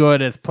nothing as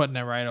good as putting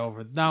it right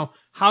over. Now,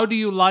 how do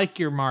you like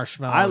your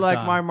marshmallow? I like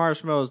done? my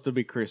marshmallows to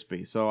be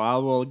crispy, so I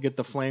will get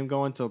the flame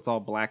going until it's all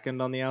blackened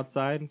on the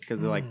outside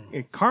because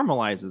it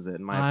caramelizes it.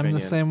 In my I'm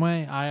opinion, the same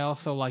way. I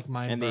also like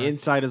mine and burnt. the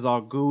inside is all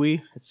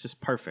gooey. It's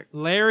just perfect.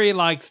 Larry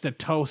likes to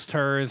toast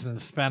hers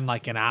and spend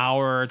like an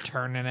hour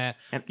turning it.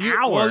 An You-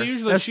 hour? Well,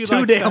 usually That's she too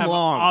likes to damn have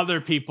long. other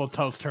people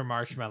toast her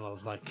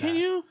marshmallows like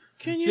that.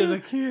 Can She's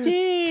like,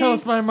 "Here,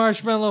 toast my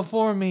marshmallow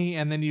for me,"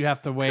 and then you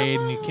have to wait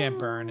and you can't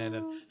burn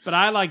it. But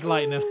I like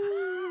lighting it.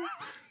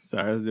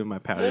 Sorry, I was doing my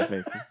pouty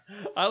faces.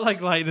 I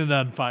like lighting it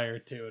on fire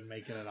too and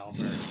making it all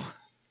burn.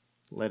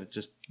 Let it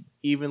just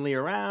evenly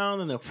around,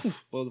 and then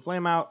blow the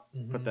flame out.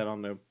 Put that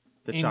on the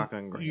And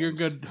chocolate and grams. You're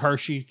good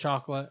Hershey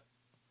chocolate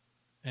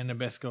and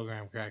Nabisco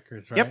graham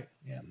crackers, right? Yep.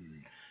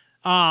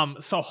 Yeah.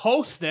 So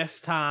Hostess,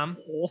 Tom.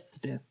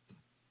 Hostess.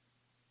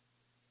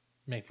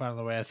 Make fun of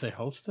the way I say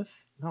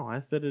hostess. No, I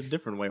said it a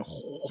different way.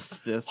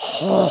 Hostess.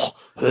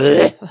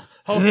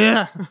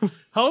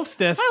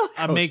 Hostess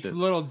makes Hostess.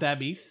 Little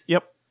Debbie's.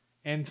 Yep.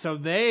 And so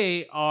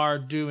they are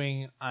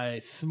doing a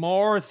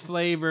s'mores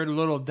flavored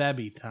Little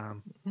Debbie,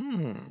 Tom.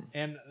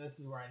 And this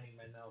is where I need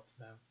my notes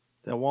now.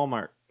 It's at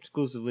Walmart,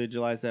 exclusively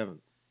July 7th.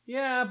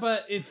 Yeah,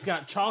 but it's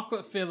got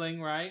chocolate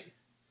filling, right?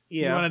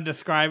 Yeah. You want to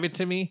describe it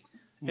to me?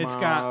 It's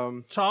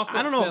got chocolate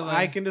I don't know filling. if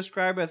I can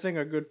describe it. I think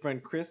our good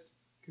friend Chris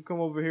can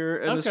come over here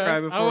and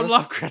describe it for I would us.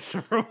 love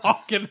Christopher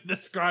Walken to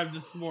describe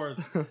the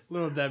s'mores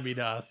Little Debbie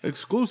to us.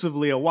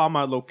 Exclusively at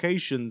Walmart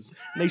locations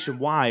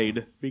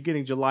nationwide,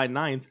 beginning July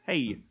 9th.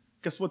 Hey,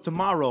 guess what?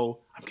 Tomorrow,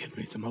 I'm getting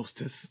me some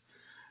Hostess.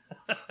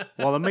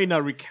 While it may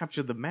not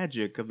recapture the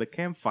magic of the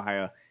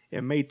campfire,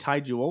 it may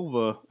tide you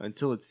over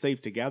until it's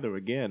safe to gather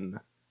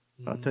again.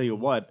 I'll tell you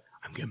what,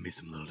 I'm getting me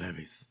some Little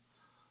Debbie's.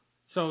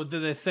 So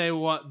did they say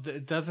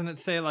what? Doesn't it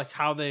say like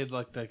how they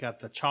got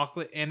the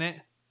chocolate in it?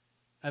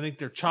 I think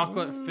they're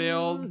chocolate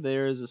filled.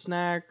 There's a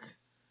snack,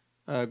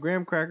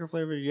 graham cracker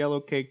flavored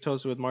yellow cake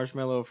toasted with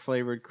marshmallow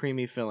flavored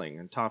creamy filling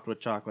and topped with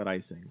chocolate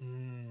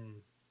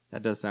icing.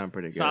 That does sound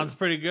pretty good. Sounds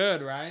pretty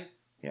good, right?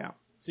 Yeah.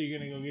 So you're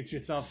gonna go get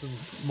yourself some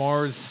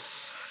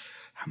s'mores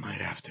I might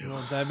have to.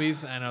 Little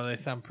Debbie's. I know they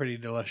sound pretty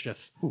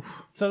delicious.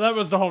 So that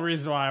was the whole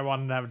reason why I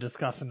wanted to have a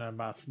discussion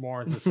about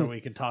s'mores, is so we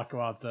could talk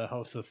about the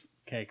Hostess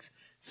cakes.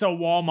 So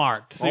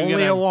Walmart. So Only you're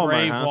at gonna Walmart,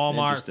 brave huh?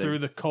 Walmart Interesting. through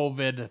the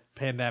COVID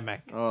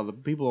pandemic. Oh, the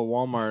people at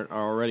Walmart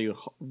are already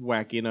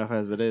wacky enough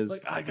as it is.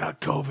 Like, I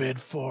got COVID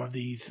for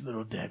these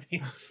Little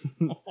Debbie's.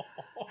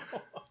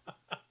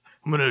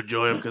 I'm going to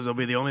enjoy them because they'll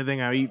be the only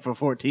thing I eat for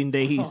 14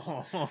 days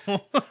while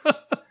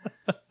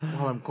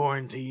I'm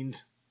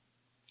quarantined.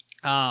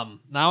 Now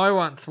I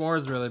want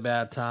s'mores really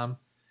bad, Tom.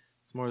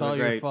 S'mores It's are all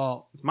your great.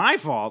 fault. It's my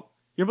fault.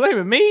 You're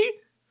blaming me?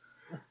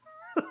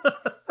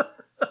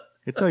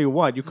 I tell you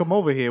what, you come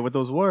over here with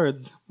those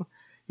words,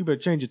 you better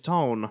change your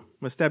tone. I'm going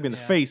to stab you in the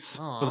face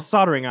with a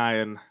soldering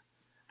iron.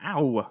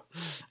 Ow.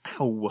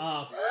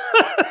 Ow.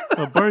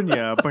 I'll burn you.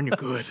 I'll burn you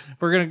good.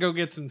 We're gonna go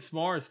get some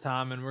s'mores,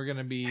 Tom, and we're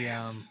gonna be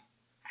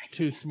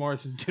 2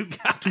 s'mores and 2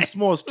 guys. 2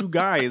 s'mores, 2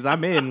 guys.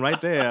 I'm in right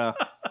there.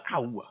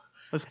 Ow.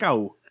 Let's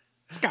go.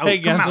 Let's go. Hey,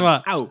 Come guess on.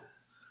 what? Ow.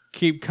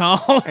 Keep calm.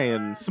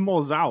 And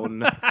s'mores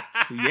on.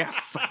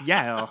 Yes.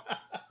 Yeah.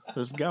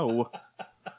 Let's go.